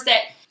it, though, is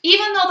that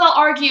even though they'll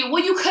argue,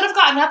 well, you could have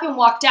gotten up and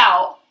walked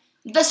out.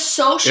 The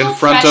social in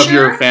front pressure of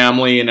your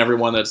family and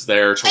everyone that's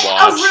there to in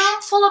watch. a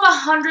room full of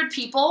 100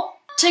 people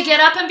to get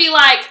up and be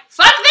like,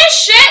 fuck this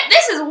shit,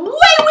 this is way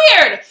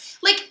weird.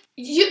 Like,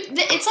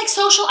 it's like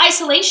social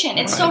isolation.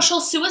 It's social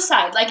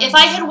suicide. Like, if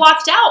I had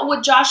walked out,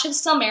 would Josh have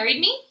still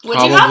married me?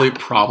 Would you have?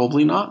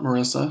 Probably not,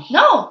 Marissa.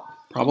 No.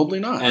 Probably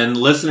not. And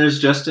listeners,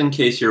 just in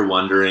case you're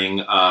wondering,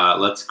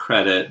 let's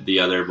credit the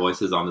other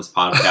voices on this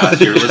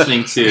podcast. You're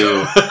listening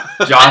to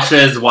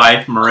Josh's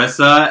wife,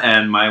 Marissa,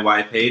 and my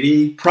wife,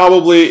 Haiti.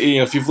 Probably,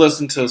 if you've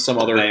listened to some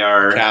other They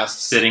are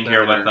casts, sitting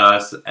here with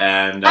us.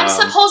 And I'm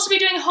supposed to be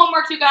doing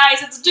homework, you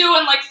guys. It's due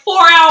in like 4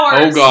 hours.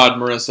 Oh, God,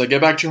 Marissa. Get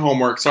back to your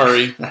homework.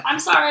 Sorry. I'm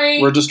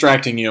sorry. We're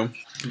distracting you.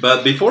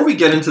 But before we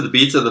get into the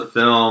beats of the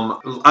film,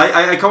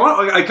 I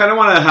kind of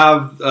want to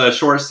have a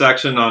short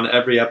section on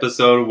every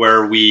episode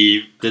where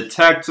we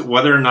detect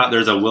whether or not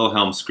there's a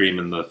Wilhelm scream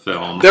in the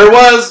film. There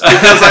was,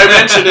 because I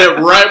mentioned it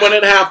right when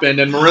it happened,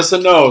 and Marissa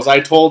knows.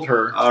 I told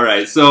her. All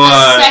right, so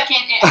the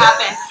second it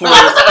happened.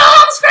 That was the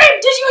Wilhelm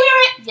scream! Did you hear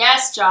it?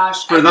 Yes,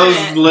 Josh. For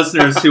those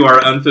listeners who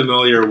are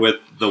unfamiliar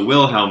with the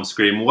Wilhelm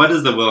scream, what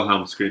is the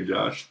Wilhelm scream,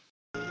 Josh?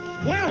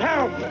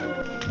 Wilhelm!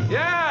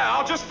 Yeah,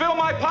 I'll just fill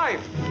my pipe.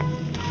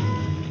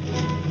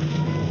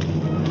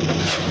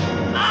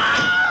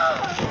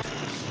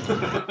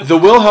 The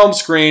Wilhelm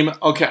scream.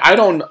 Okay, I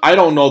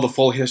don't know the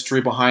full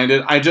history behind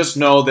it. I just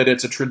know that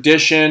it's a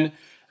tradition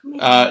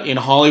in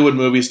Hollywood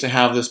movies to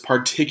have this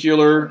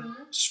particular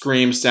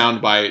scream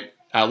soundbite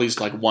at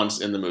least like once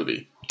in the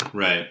movie.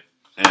 Right,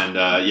 and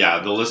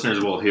the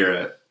listeners will hear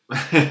it.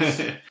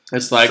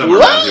 It's like Somewhere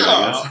around here,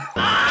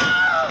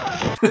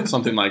 I guess.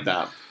 Something like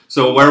that.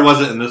 So where was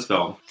it in this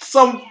film?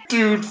 Some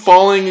dude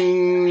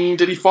falling.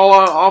 Did he fall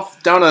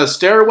off down a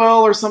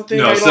stairwell or something?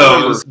 No,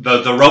 so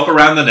the rope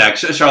around the neck.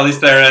 Charlize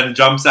Theron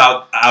jumps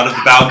out of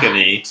the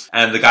balcony,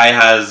 and the guy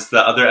has the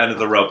other end of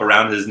the rope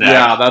around his neck.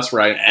 Yeah, that's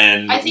right.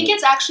 And I think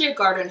it's actually a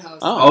garden hose.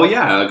 Oh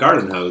yeah, a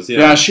garden hose. Yeah.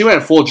 Yeah, she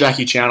went full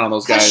Jackie Chan on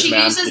those guys, Because she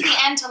man. uses the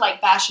end to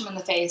like bash him in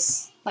the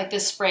face, like the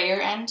sprayer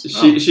end.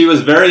 She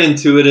was very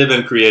intuitive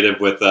and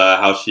creative with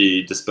how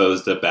she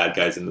disposed of bad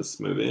guys in this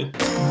movie.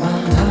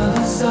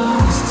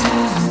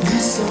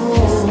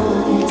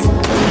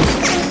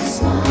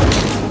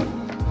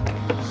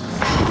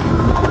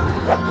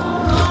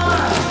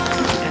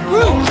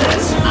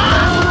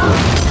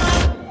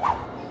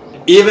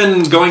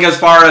 Even going as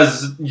far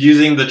as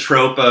using the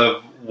trope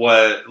of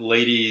what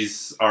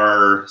ladies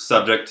are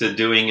subject to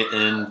doing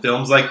in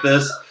films like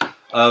this,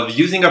 of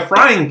using a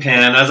frying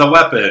pan as a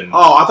weapon.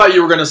 Oh, I thought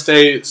you were going to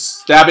say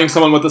stabbing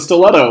someone with a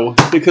stiletto,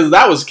 because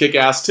that was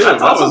kick-ass too.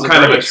 That's also was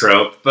kind of a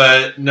trope,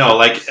 but no,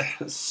 like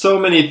so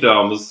many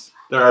films,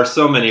 there are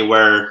so many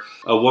where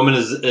a woman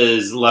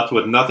is left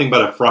with nothing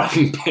but a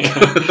frying pan.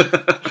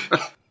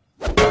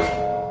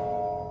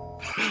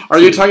 Are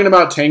you talking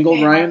about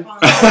Tangled, Ryan?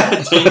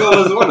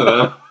 Tangled is one of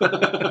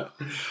them.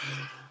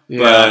 Yeah.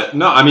 But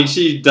no, I mean,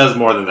 she does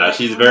more than that.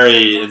 She's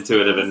very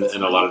intuitive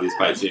in a lot of these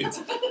fight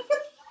scenes.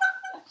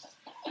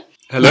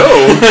 Hello.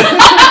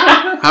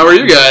 How are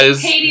you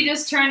guys? Katie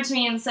just turned to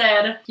me and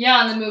said,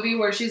 yeah, in the movie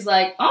where she's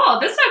like, oh,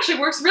 this actually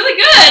works really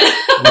good.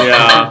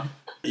 Yeah.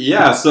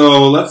 Yeah,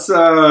 so let's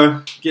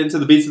get into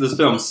the beats of this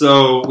film.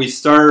 So we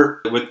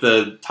start with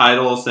the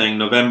title saying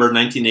November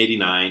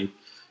 1989,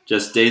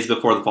 just days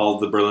before the fall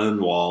of the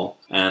Berlin Wall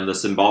and the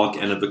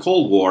symbolic end of the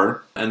Cold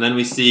War. And then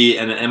we see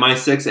an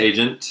MI6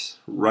 agent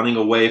running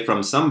away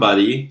from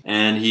somebody,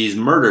 and he's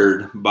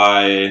murdered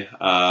by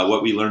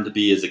what we learn to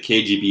be is a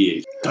KGB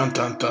agent. Dun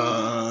dun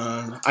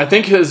dun. I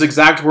think his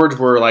exact words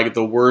were like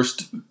the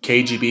worst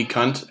KGB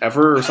cunt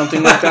ever or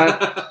something like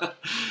that.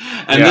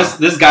 And Yeah.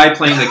 this guy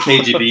playing the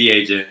KGB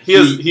agent, He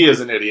is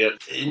an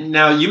idiot.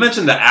 Now, you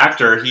mentioned the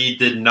actor. He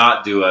did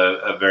not do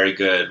a very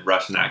good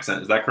Russian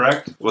accent. Is that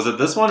correct? Was it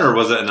this one or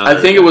was it another?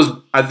 I think it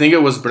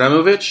was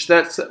Bremovich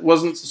that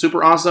wasn't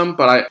super awesome,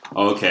 but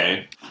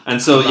Okay. And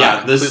so, I'm yeah,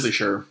 not completely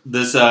sure.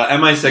 This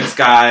MI6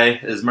 guy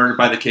is murdered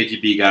by the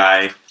KGB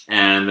guy,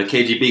 and the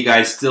KGB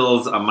guy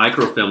steals a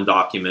microfilm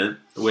document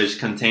which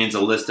contains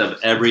a list of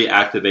every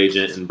active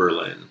agent in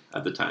Berlin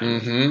at the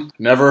time. Mm-hmm.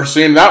 Never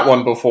seen that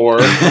one before.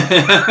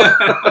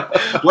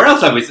 Where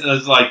else have we seen?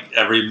 It's like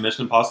every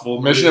Mission Impossible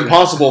movie. Mission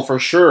Impossible for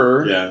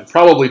sure. Yeah.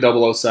 Probably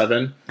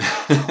 007.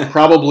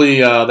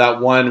 Probably that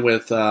one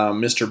with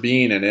Mr.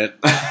 Bean in it.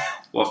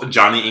 Well,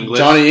 Johnny English.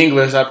 Johnny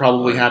English, that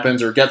probably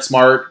happens, or Get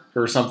Smart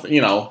or something,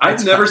 you know.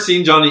 I've never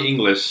seen Johnny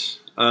English.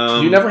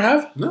 You never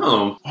have? No.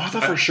 Oh, I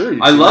thought for sure.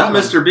 I love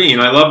Mr. Bean.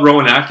 I love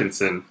Rowan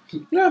Atkinson.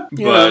 Yeah,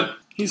 But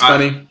he's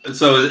funny.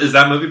 So is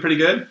that movie pretty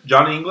good?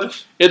 Johnny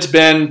English? It's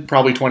been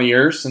probably 20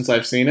 years since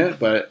I've seen it,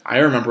 but I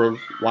remember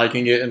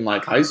liking it in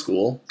like high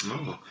school.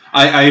 Oh.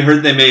 I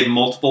heard they made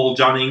multiple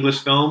Johnny English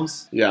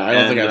films. Yeah, I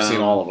don't think I've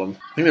seen all of them.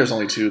 I think there's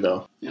only 2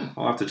 though. Yeah,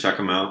 I'll have to check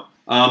them out.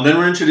 Then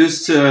we're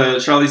introduced to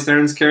Charlize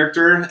Theron's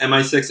character,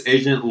 MI6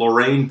 agent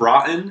Lorraine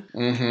Broughton.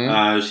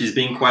 Mm-hmm. She's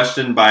being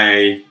questioned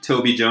by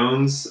Toby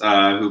Jones,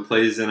 who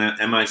plays an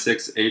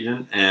MI6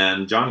 agent,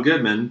 and John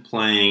Goodman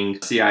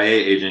playing CIA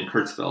agent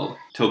Kurtzfeld.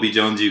 Toby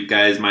Jones, you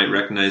guys might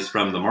recognize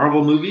from the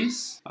Marvel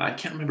movies. I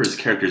can't remember his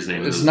character's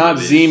name. It's not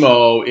movies.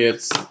 Zemo,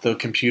 it's the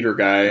computer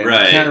guy.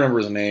 Right. I can't remember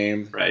his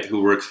name. Right,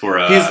 who works for...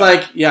 he's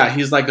like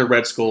the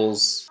Red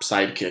Skull's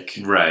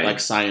sidekick. Right. Like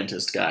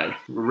scientist guy.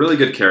 Really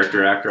good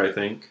character actor, I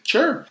think.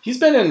 Sure. He's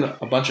been in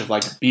a bunch of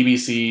like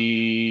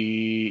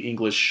BBC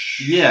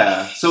English...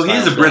 Yeah, so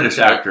he's a British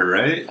actor,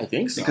 right? I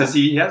think so. Because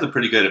he has a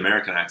pretty good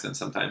American accent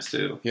sometimes,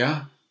 too.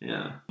 Yeah.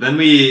 Yeah. Then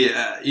we,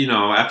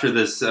 after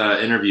this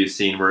interview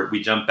scene where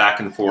we jump back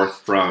and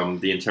forth from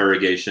the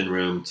interrogation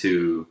room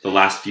to the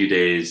last few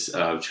days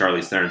of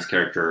Charlize Theron's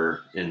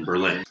character in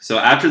Berlin. So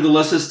after the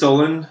list is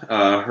stolen,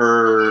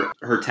 her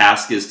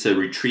task is to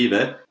retrieve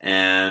it,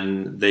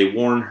 and they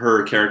warn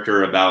her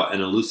character about an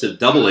elusive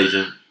double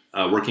agent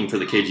working for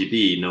the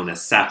KGB known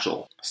as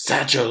Satchel.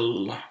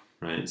 Satchel.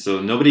 Right.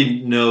 So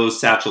nobody knows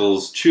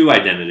Satchel's true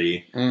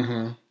identity.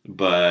 Mm-hmm.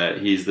 But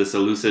he's this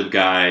elusive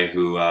guy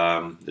who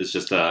is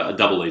just a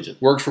double agent.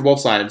 Works for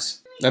both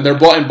sides. And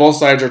both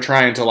sides are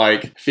trying to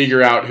like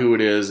figure out who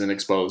it is and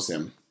expose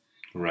him.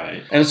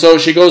 Right. And so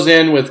she goes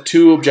in with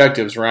two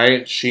objectives,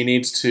 right? She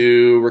needs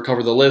to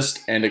recover the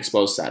list and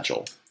expose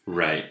Satchel.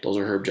 Right. Those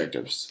are her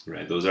objectives.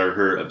 Right. Those are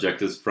her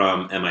objectives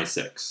from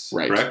MI6.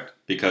 Right. Correct?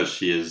 Because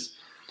she is...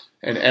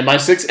 An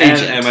MI6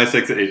 agent. An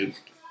MI6 agent.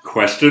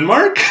 Question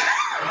mark?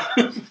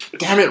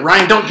 Damn it,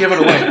 Ryan, don't give it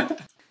away.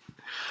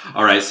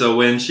 All right, so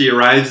when she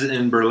arrives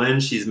in Berlin,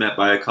 she's met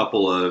by a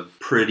couple of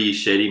pretty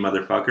shady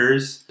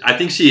motherfuckers. I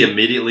think she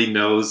immediately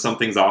knows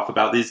something's off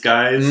about these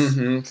guys.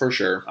 Mm-hmm, for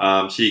sure.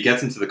 She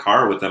gets into the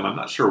car with them. I'm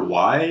not sure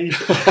why.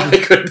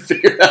 I couldn't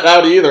figure that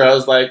out either. I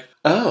was like,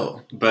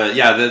 oh. But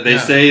yeah, they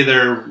say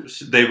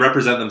they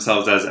represent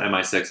themselves as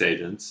MI6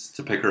 agents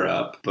to pick her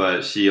up,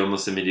 but she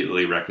almost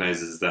immediately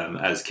recognizes them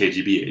as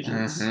KGB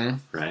agents,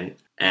 right?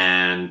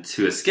 And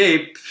to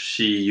escape, this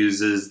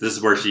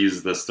is where she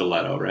uses the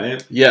stiletto,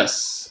 right?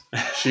 Yes.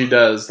 She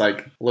does,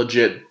 like,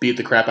 legit beat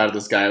the crap out of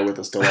this guy with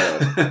a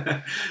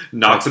stiletto.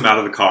 Knocks him out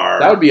of the car.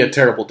 That would be a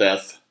terrible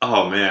death.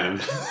 Oh,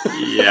 man.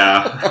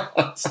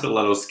 Yeah.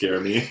 Stilettos scare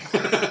me.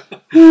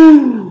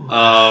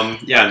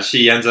 And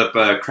she ends up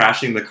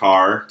crashing the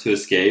car to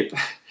escape.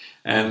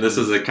 And this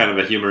is a kind of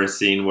a humorous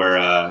scene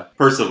where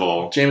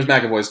Percival... James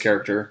McAvoy's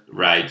character.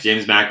 Right.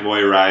 James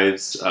McAvoy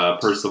arrives.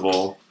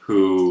 Percival,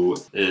 who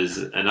is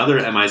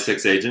another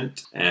MI6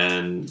 agent,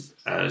 and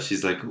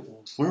she's like,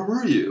 where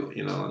were you?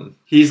 And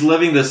he's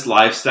living this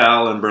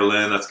lifestyle in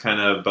Berlin that's kind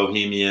of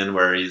bohemian,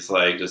 where he's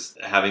like just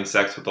having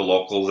sex with the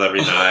locals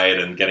every night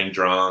and getting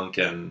drunk,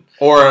 and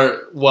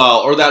or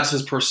that's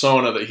his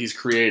persona that he's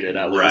created,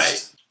 at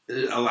least.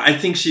 Right. I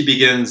think she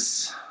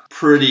begins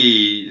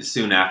pretty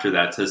soon after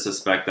that to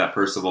suspect that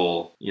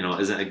Percival,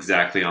 isn't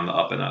exactly on the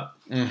up and up.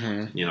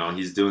 Mm-hmm.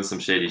 He's doing some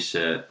shady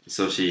shit.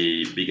 So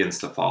she begins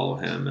to follow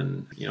him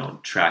and,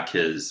 track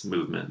his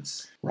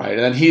movements. Right. And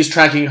then he's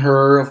tracking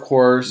her, of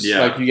course.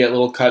 Yeah. Like you get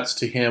little cuts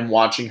to him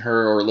watching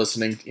her or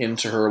listening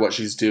into her, what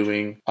she's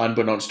doing,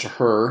 unbeknownst to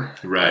her.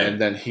 Right. And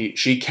then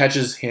she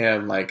catches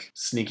him like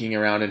sneaking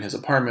around in his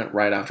apartment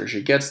right after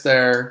she gets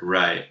there.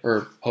 Right.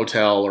 Or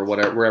hotel or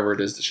wherever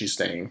it is that she's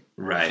staying.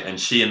 Right. And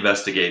she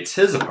investigates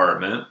his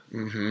apartment.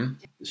 Mm-hmm.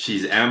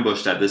 She's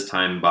ambushed at this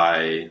time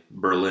by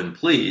Berlin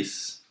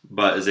police,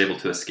 but is able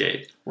to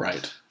escape.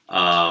 Right.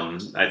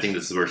 I think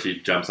this is where she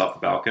jumps off the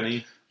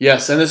balcony.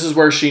 Yes, and this is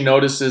where she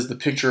notices the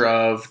picture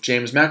of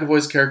James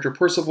McAvoy's character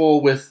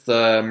Percival with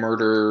the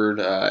murdered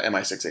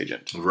MI6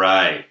 agent.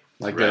 Right.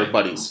 Like they're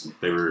buddies.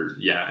 They were,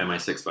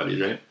 MI6 buddies,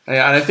 right?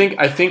 Yeah, and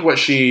I think what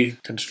she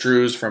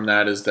construes from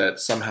that is that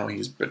somehow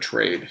he's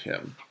betrayed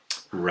him.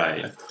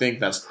 Right. I think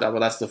that's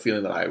the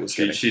feeling that I was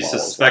getting. She's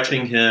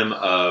suspecting him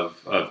of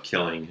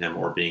killing him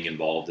or being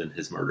involved in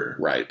his murder.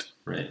 Right.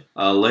 Right.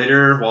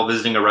 Later, while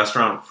visiting a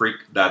restaurant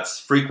that's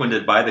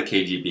frequented by the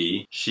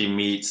KGB, she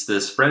meets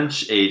this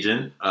French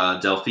agent,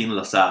 Delphine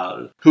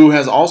Lassalle, who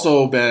has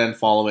also been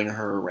following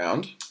her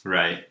around.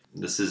 Right.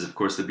 This is, of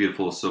course, the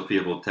beautiful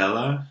Sofia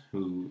Boutella,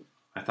 who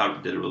I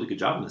thought did a really good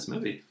job in this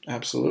movie.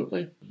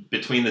 Absolutely.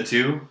 Between the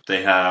two,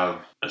 they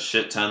have a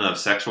shit ton of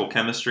sexual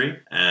chemistry,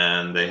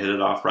 and they hit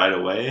it off right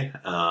away.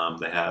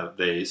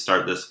 They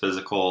start this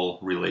physical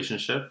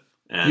relationship.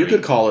 And you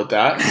could call it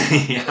that.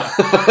 Yeah.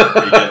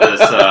 You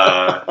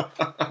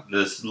get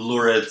this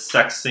lurid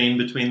sex scene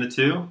between the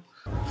two.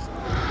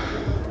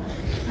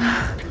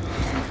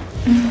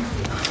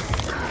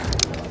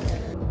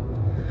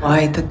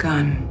 Why the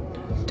gun,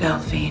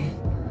 Delphine?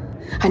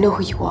 I know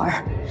who you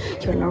are.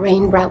 You're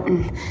Lorraine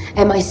Broughton,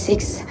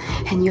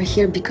 MI6, and you're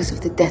here because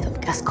of the death of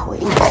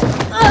Gascoigne.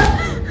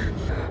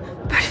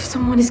 But if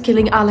someone is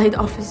killing Allied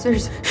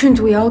officers,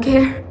 shouldn't we all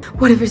care?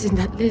 Whatever's in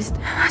that list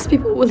has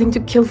people willing to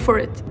kill for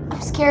it.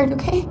 I'm scared,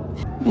 okay?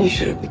 You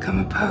should have become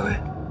a poet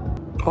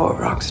or a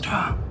rock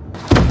star.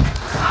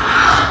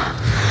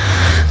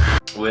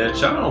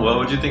 Which, I don't know, what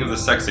would you think of the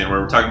sex scene?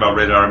 We're talking about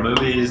rated R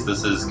movies.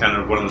 This is kind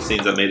of one of the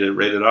scenes that made it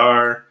rated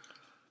R.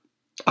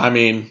 I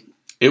mean,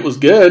 it was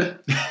good.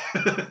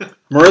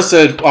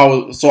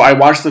 Marissa, so I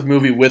watched the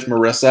movie with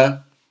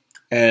Marissa,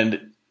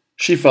 and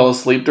She fell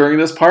asleep during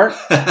this part.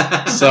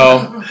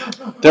 So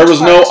there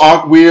was no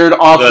awkward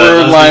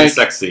the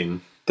sex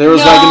scene. There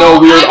was no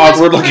weird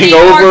awkward looking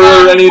over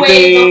or anything.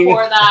 Way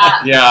before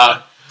that.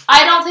 Yeah.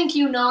 I don't think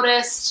you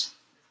noticed.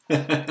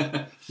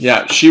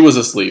 Yeah, she was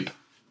asleep.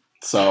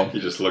 So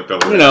you just looked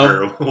over at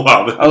her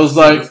while I was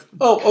like,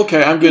 oh,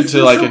 okay, I'm good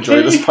to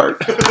enjoy this part.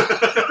 You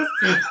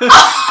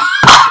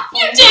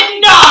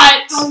did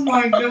not! Oh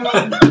my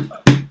god.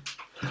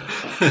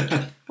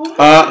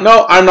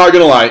 No, I'm not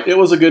gonna lie. It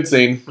was a good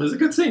scene. It was a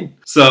good scene.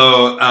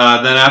 So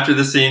then after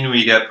the scene,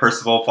 we get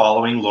Percival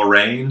following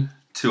Lorraine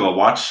to a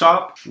watch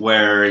shop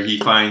where he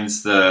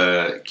finds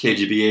the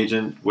KGB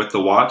agent with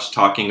the watch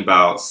talking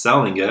about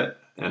selling it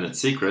and its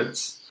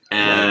secrets.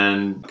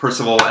 And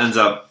Percival ends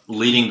up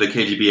leading the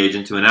KGB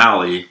agent to an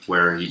alley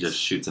where he just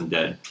shoots him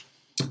dead.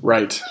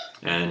 Right.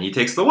 And he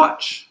takes the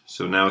watch.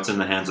 So now it's in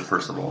the hands of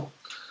Percival.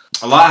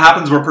 A lot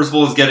happens where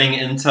Percival is getting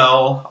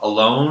intel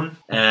alone,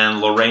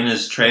 and Lorraine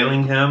is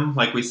trailing him,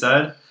 like we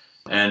said,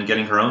 and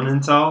getting her own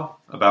intel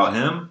about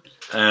him.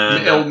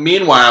 And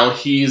meanwhile,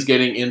 he's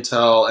getting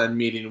intel and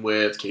meeting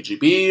with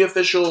KGB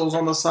officials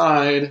on the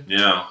side.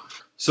 Yeah.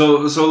 So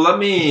let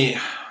me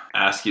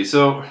ask you.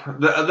 So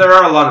there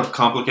are a lot of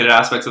complicated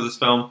aspects of this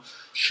film.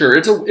 Sure,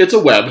 it's a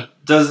web.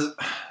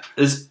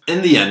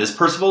 In the end, is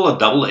Percival a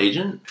double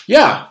agent?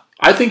 Yeah,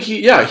 I think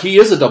he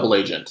is a double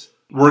agent.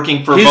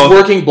 Working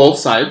both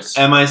sides.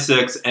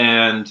 MI6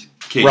 and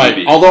KGB.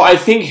 Right. Although I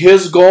think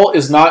his goal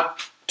is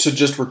not to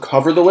just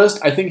recover the list.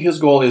 I think his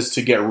goal is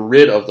to get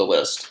rid of the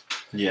list.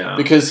 Yeah.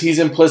 Because he's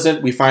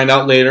implicit, we find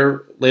out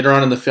later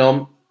on in the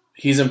film,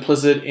 he's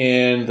implicit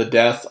in the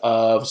death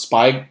of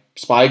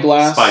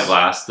Spyglass.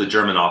 Spyglass, the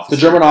German officer.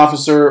 The German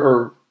officer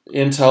or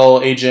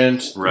intel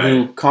agent right.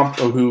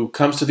 who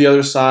comes to the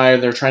other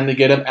side. They're trying to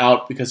get him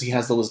out because he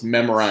has the list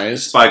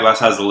memorized. Spyglass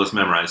has the list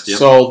memorized, yep.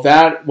 So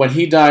that, when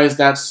he dies,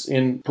 that's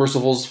in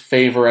Percival's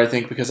favor, I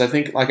think, because I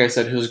think, like I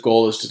said, his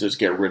goal is to just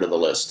get rid of the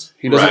list.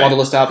 He doesn't want the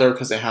list out there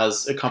because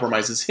it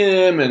compromises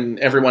him and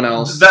everyone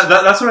else.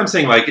 That's what I'm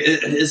saying. Like,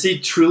 is he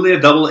truly a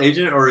double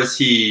agent, or is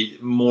he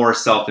more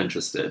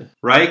self-interested?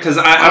 Right? Because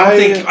I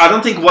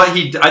think what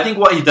he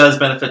does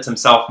benefits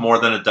himself more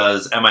than it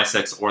does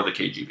MI6 or the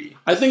KGB.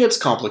 I think it's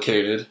complicated.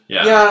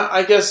 Yeah,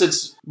 I guess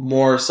it's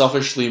more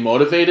selfishly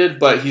motivated,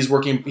 but he's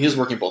working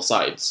both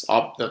sides.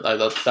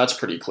 That's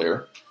pretty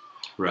clear.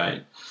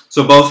 Right.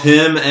 So both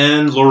him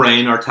and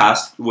Lorraine are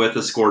tasked with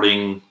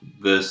escorting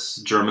this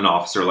German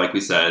officer, like we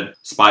said,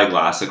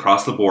 Spyglass,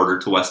 across the border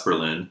to West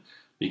Berlin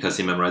because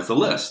he memorized the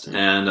list.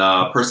 And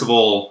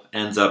Percival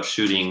ends up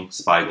shooting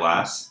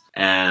Spyglass,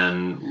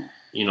 and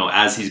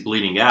as he's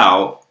bleeding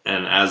out,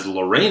 and as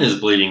Lorraine is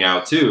bleeding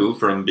out too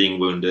from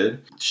being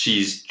wounded,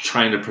 she's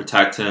trying to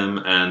protect him,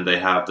 and they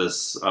have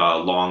this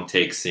long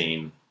take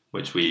scene,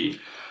 which we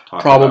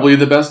talked probably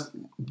about.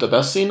 the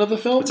best scene of the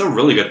film. It's a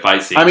really good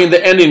fight scene. I mean,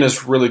 the ending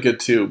is really good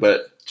too,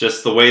 but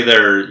just the way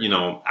they're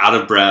out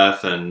of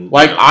breath and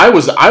I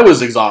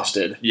was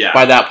exhausted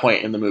by that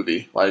point in the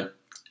movie. Like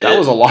that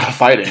was a lot of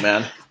fighting,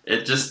 man.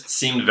 It just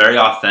seemed very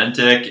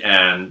authentic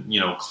and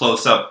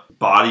close up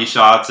body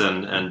shots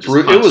and just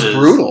punches. It was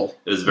brutal.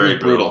 It was very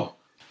brutal.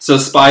 So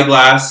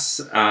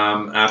Spyglass,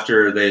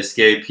 after they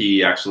escape,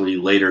 he actually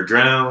later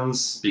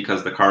drowns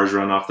because the cars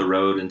run off the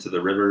road into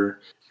the river.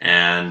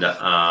 And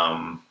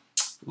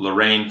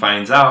Lorraine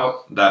finds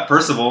out that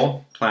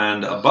Percival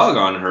planned a bug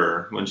on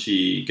her when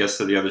she gets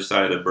to the other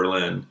side of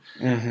Berlin.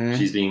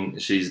 Mm-hmm.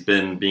 She's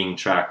been being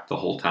tracked the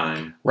whole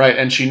time. Right,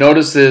 and she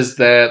notices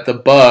that the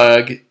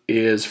bug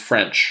is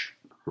French.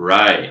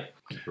 Right.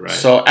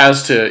 So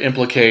as to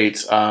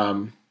implicate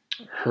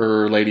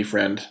her lady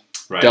friend.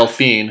 Right.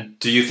 Delphine.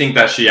 Do you think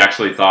that she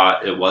actually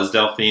thought it was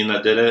Delphine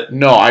that did it?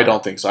 No, I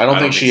don't think so. I don't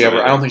think she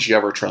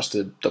ever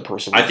trusted the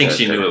person. I think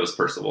she knew it was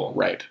Percival.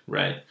 Right.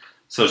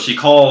 So she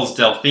calls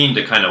Delphine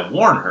to kind of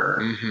warn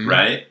her,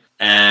 right?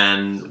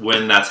 And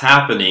when that's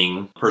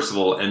happening,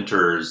 Percival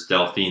enters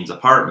Delphine's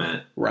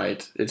apartment.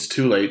 Right. It's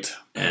too late.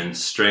 And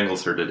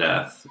strangles her to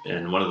death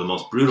in one of the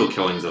most brutal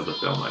killings of the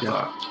film, I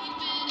thought.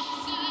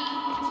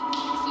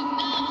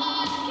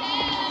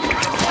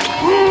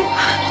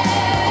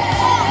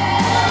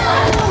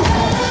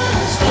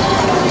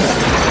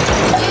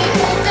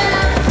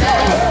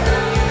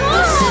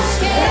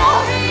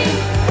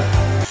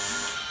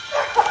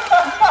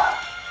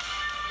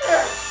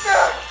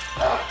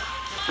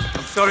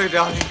 Sorry,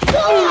 darling.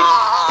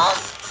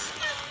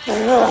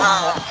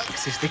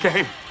 This is the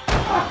game.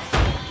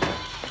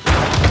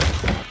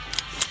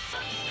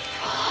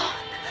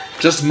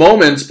 Just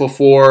moments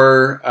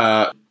before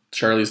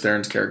Charlize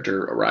Theron's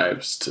character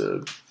arrives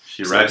to...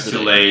 She arrives too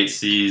late,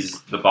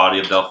 sees the body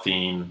of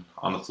Delphine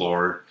on the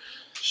floor,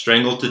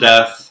 strangled to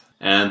death,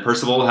 and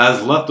Percival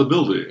has left the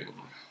building.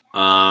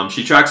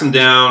 She tracks him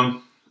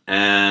down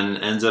and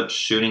ends up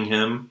shooting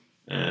him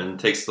and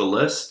takes the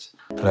list.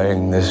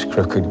 Playing this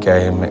crooked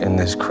game in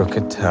this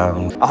crooked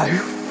town. I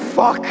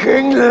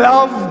fucking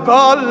love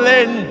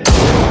Berlin!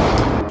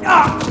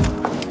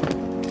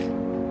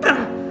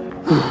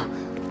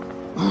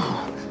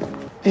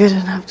 You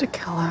didn't have to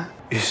kill her.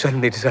 You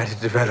suddenly decided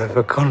to develop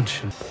a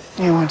conscience.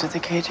 You wanted the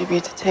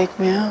KGB to take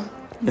me out?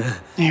 Yeah.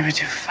 You were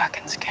too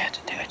fucking scared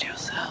to do it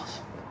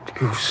yourself.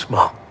 Too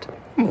smart.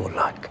 More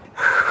like.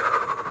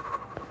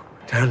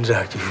 Turns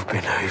out you've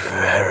been a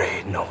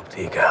very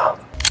naughty girl.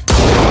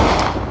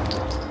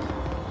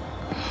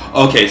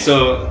 Okay,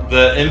 so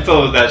the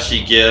info that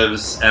she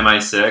gives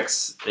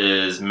MI6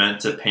 is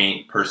meant to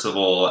paint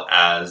Percival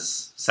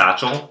as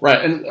Satchel.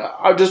 Right, and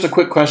just a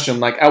quick question.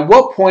 Like, at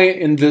what point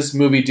in this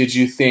movie did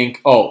you think,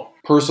 oh,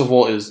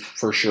 Percival is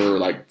for sure,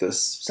 like,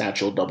 this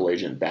Satchel double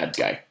agent bad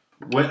guy?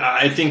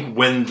 I think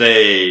when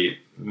they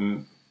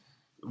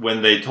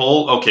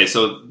told... Okay,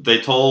 so they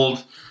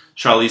told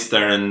Charlize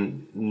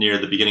Theron near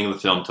the beginning of the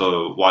film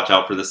to watch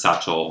out for the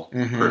Satchel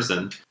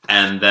person.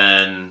 And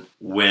then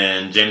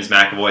when James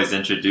McAvoy is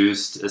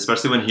introduced,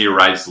 especially when he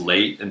arrives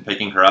late in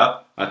picking her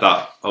up, I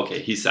thought, okay,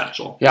 he's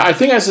Satchel. Yeah, I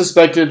think I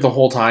suspected the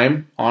whole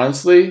time,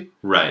 honestly.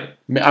 Right.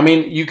 I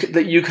mean,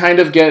 you kind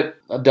of get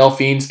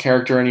Delphine's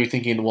character and you're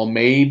thinking, well,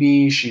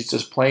 maybe she's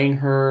just playing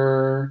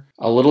her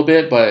a little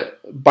bit. But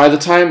by the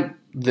time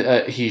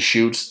he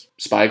shoots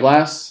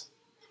Spyglass,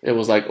 it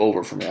was like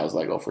over for me. I was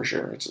like, oh, for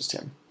sure, it's just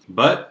him.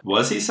 But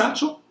was he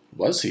Satchel?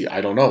 Was he?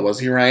 I don't know. Was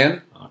he,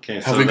 Ryan? Okay.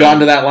 Have we gotten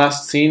to that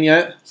last scene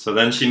yet? So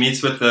then she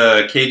meets with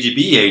the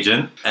KGB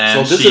agent.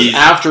 And so this is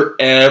after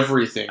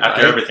everything,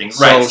 After right? everything,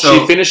 right. So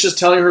she finishes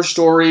telling her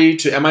story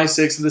to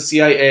MI6 and the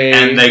CIA.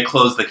 And they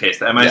close the case.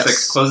 The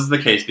MI6 closes the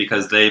case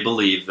because they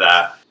believe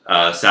that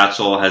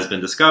Satchel has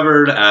been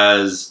discovered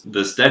as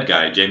this dead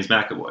guy, James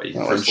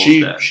McAvoy.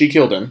 She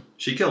killed him.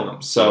 She killed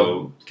him.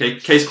 So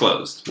case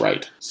closed.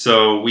 Right.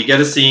 So we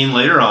get a scene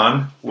later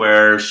on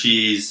where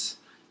she's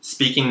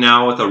speaking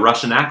now with a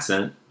Russian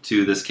accent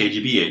to this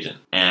KGB agent.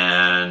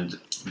 And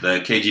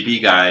the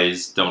KGB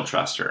guys don't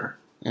trust her.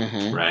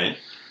 Right?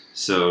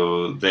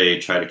 So they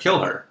try to kill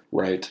her.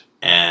 Right.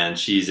 And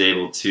she's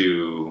able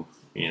to,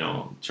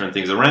 turn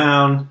things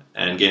around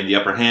and gain the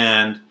upper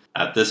hand.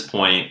 At this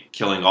point,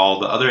 killing all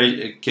the other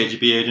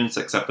KGB agents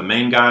except the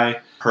main guy.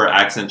 Her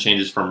accent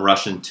changes from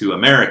Russian to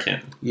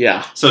American.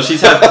 Yeah. So she's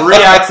had 3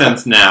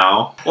 accents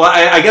now. Well,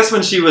 I guess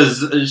when she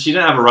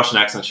didn't have a Russian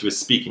accent, she was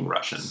speaking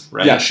Russian,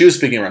 right? Yeah, she was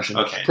speaking Russian.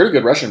 Okay. Pretty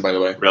good Russian, by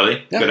the way.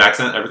 Really? Yeah. Good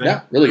accent, everything?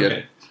 Yeah, really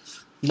good.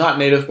 Not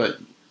native, but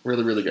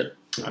really, really good.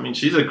 I mean,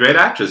 she's a great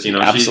actress,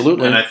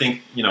 Absolutely. And I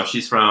think,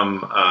 she's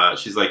from,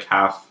 she's like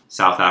half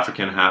South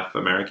African, half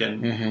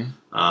American.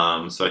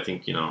 So I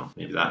think,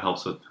 maybe that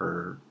helps with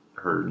her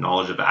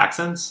knowledge of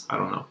accents. I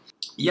don't know.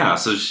 Yeah,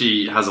 so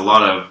she has a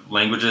lot of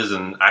languages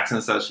and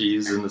accents that she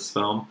uses in this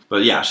film.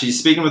 But yeah, she's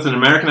speaking with an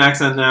American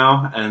accent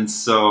now, and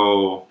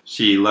so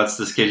she lets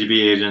this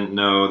KGB agent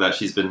know that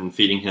she's been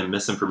feeding him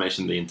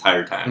misinformation the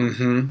entire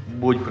time.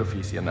 Будь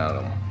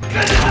профессионалом.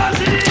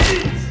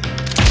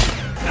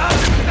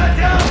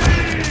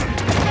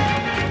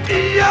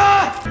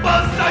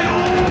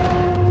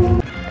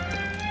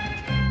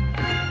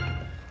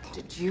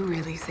 Did you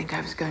really think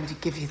I was going to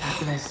give you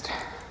that list?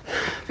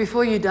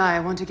 Before you die, I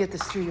want to get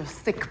this through your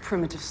thick,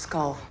 primitive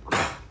skull.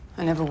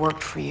 I never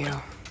worked for you.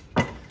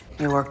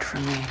 You worked for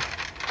me.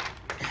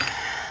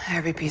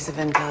 Every piece of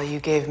intel you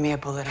gave me a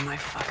bullet in my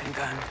fucking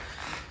gun.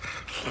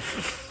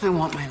 I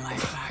want my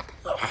life back.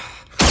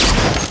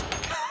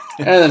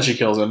 And then she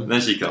kills him.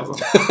 And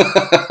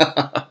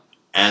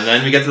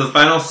then we get to the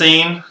final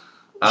scene.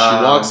 She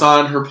walks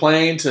on her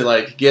plane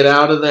to, get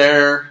out of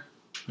there.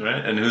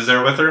 Right, and who's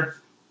there with her?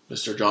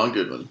 Mr. John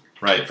Goodman.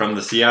 Right, from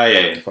the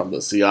CIA.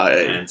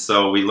 And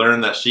so we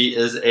learn that she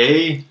is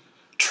a...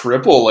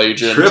 Triple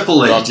agent. Dun,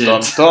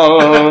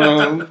 dun,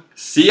 dun.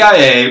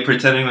 CIA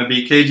pretending to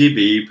be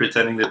KGB,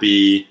 pretending to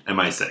be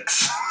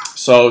MI6.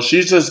 So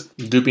she's just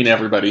duping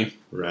everybody.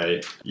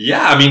 Right.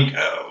 Yeah, I mean,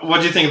 what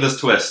do you think of this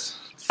twist?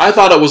 I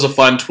thought it was a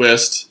fun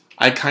twist.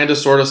 I kind of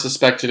sort of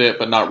suspected it,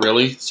 but not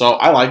really. So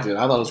I liked it.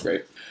 I thought it was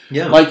great.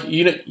 Yeah.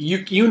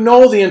 You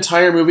know the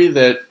entire movie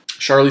that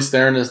Charlize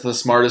Theron is the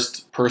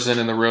smartest person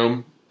in the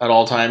room at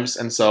all times,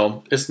 and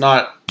so it's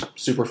not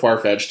super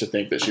far-fetched to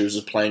think that she was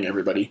just playing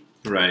everybody.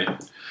 Right.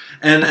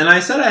 And I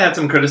said I had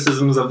some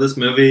criticisms of this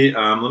movie.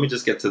 Let me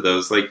just get to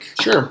those.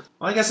 Sure.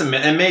 Well, I guess it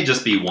may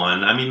just be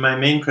one. I mean, my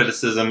main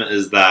criticism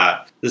is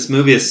that this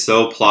movie is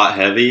so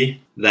plot-heavy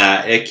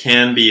that it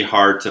can be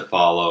hard to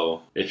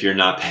follow if you're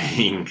not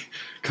paying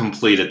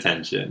complete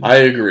attention. I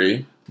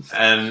agree.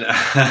 And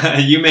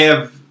you may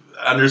have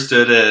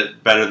understood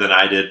it better than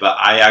I did, but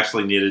I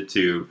actually needed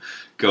to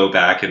go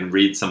back and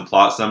read some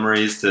plot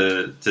summaries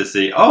to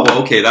see,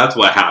 oh, okay, that's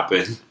what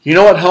happened. You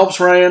know what helps,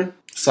 Ryan?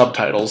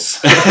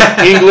 Subtitles.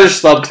 English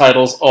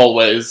subtitles,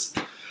 always.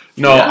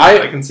 No, yeah,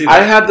 I can see that.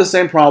 I had the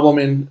same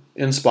problem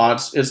in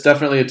spots. It's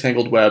definitely a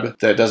tangled web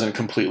that doesn't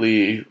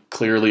completely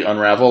clearly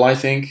unravel, I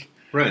think.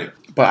 Right.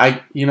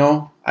 But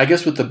I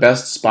guess with the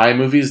best spy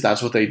movies,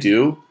 that's what they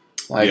do.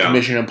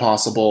 Mission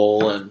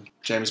Impossible and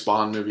James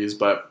Bond movies.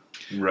 But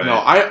right. No,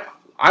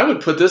 I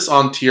would put this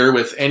on tier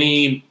with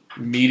any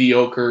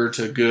mediocre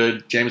to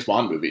good James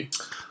Bond movie.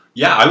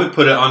 Yeah, I would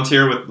put it on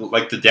tier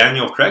with the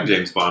Daniel Craig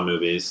James Bond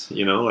movies.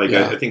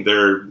 I think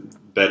they're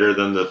better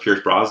than the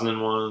Pierce Brosnan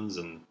ones.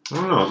 And I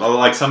don't know.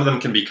 Like, some of them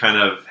can be kind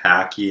of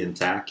hacky and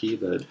tacky,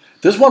 but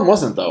This one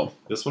wasn't, though.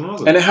 this one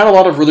wasn't. And it had a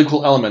lot of really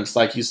cool elements,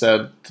 like you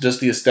said. Just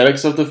the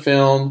aesthetics of the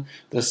film,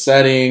 the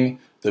setting,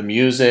 the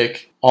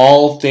music,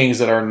 all things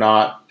that are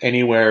not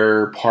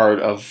anywhere part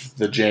of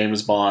the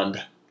James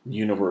Bond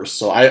universe.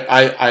 So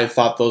I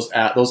thought those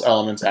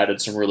elements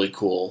added some really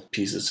cool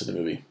pieces to the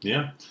movie.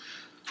 Yeah.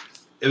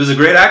 It was a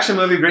great action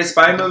movie, great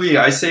spy movie.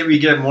 I say we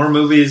get more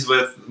movies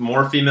with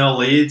more female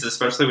leads,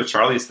 especially with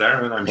Charlize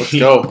Theron. I mean, Let's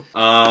go.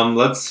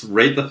 Let's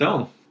rate the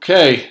film.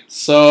 Okay,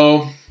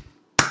 so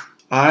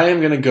I'm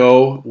going to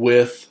go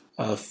with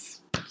a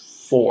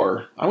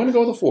 4. I'm going to go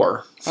with a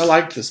 4. I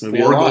liked this movie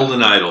 4 a lot.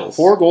 Golden Idols.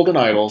 4 Golden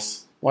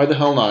Idols. Why the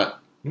hell not?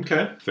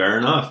 Okay, fair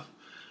enough.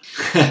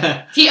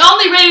 He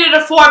only rated it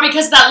a 4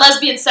 because of that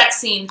lesbian sex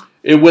scene.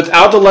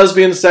 Without the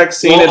lesbian sex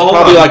scene, Well, it's hold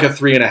probably on. like a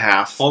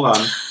 3.5. Hold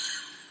on.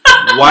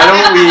 Why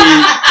don't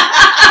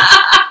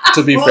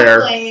To be We'll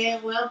fair. play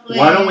it, we'll play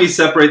why don't it. we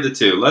separate the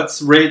two?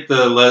 Let's rate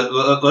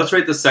let's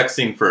rate the sex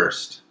scene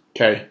first.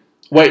 Okay.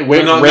 Wait,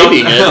 No,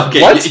 rating no, it?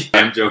 okay, What?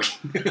 I'm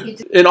joking.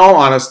 In all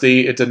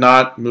honesty, it did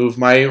not move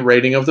my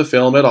rating of the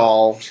film at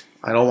all.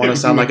 I don't want to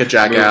sound like a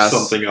jackass.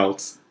 Something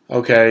else.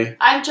 Okay.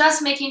 I'm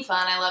just making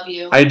fun. I love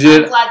you. I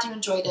did. I'm glad you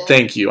enjoyed it.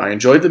 Thank you. I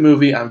enjoyed the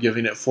movie. I'm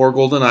giving it 4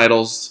 Golden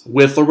Idols,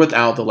 with or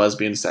without the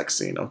lesbian sex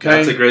scene. Okay.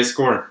 That's a great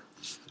score.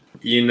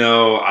 You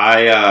know,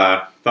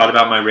 I thought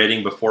about my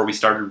rating before we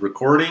started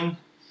recording,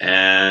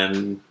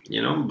 and,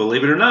 you know,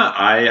 believe it or not,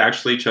 I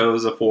actually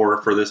chose a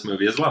 4 for this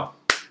movie as well.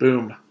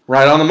 Boom.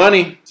 Right on the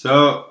money.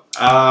 So,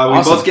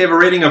 we both gave a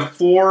rating of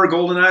 4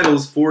 Golden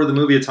Idols for the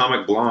movie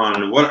Atomic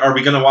Blonde. What are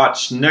we going to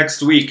watch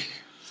next week?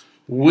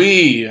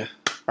 We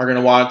are going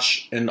to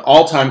watch an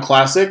all-time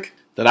classic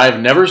that I've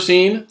never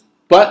seen,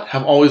 but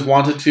have always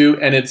wanted to,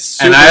 and it's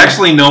super... And I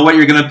actually know what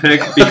you're going to pick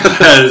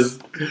because...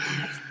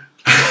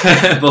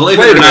 Believe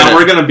it or not,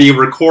 we're going to be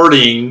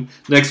recording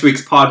next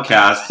week's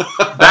podcast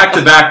back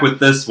to back with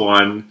this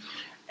one.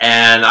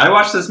 And I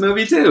watched this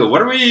movie too.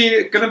 What are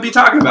we going to be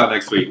talking about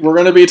next week? We're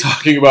going to be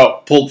talking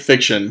about Pulp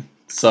Fiction.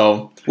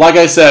 So, like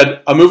I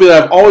said, a movie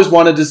that I've always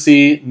wanted to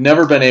see,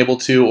 never been able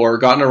to, or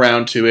gotten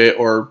around to it,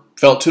 or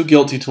felt too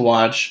guilty to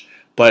watch.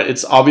 But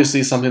it's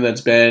obviously something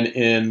that's been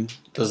in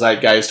the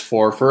zeitgeist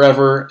for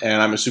forever,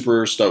 and I'm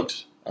super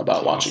stoked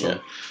about watching it.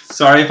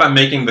 Sorry if I'm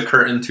making the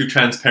curtain too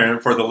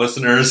transparent for the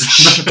listeners.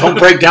 Don't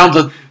break down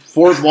the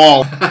fourth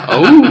wall.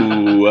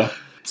 Oh.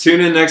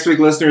 Tune in next week,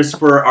 listeners,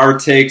 for our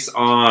takes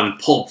on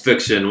Pulp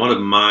Fiction, one of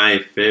my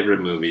favorite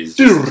movies.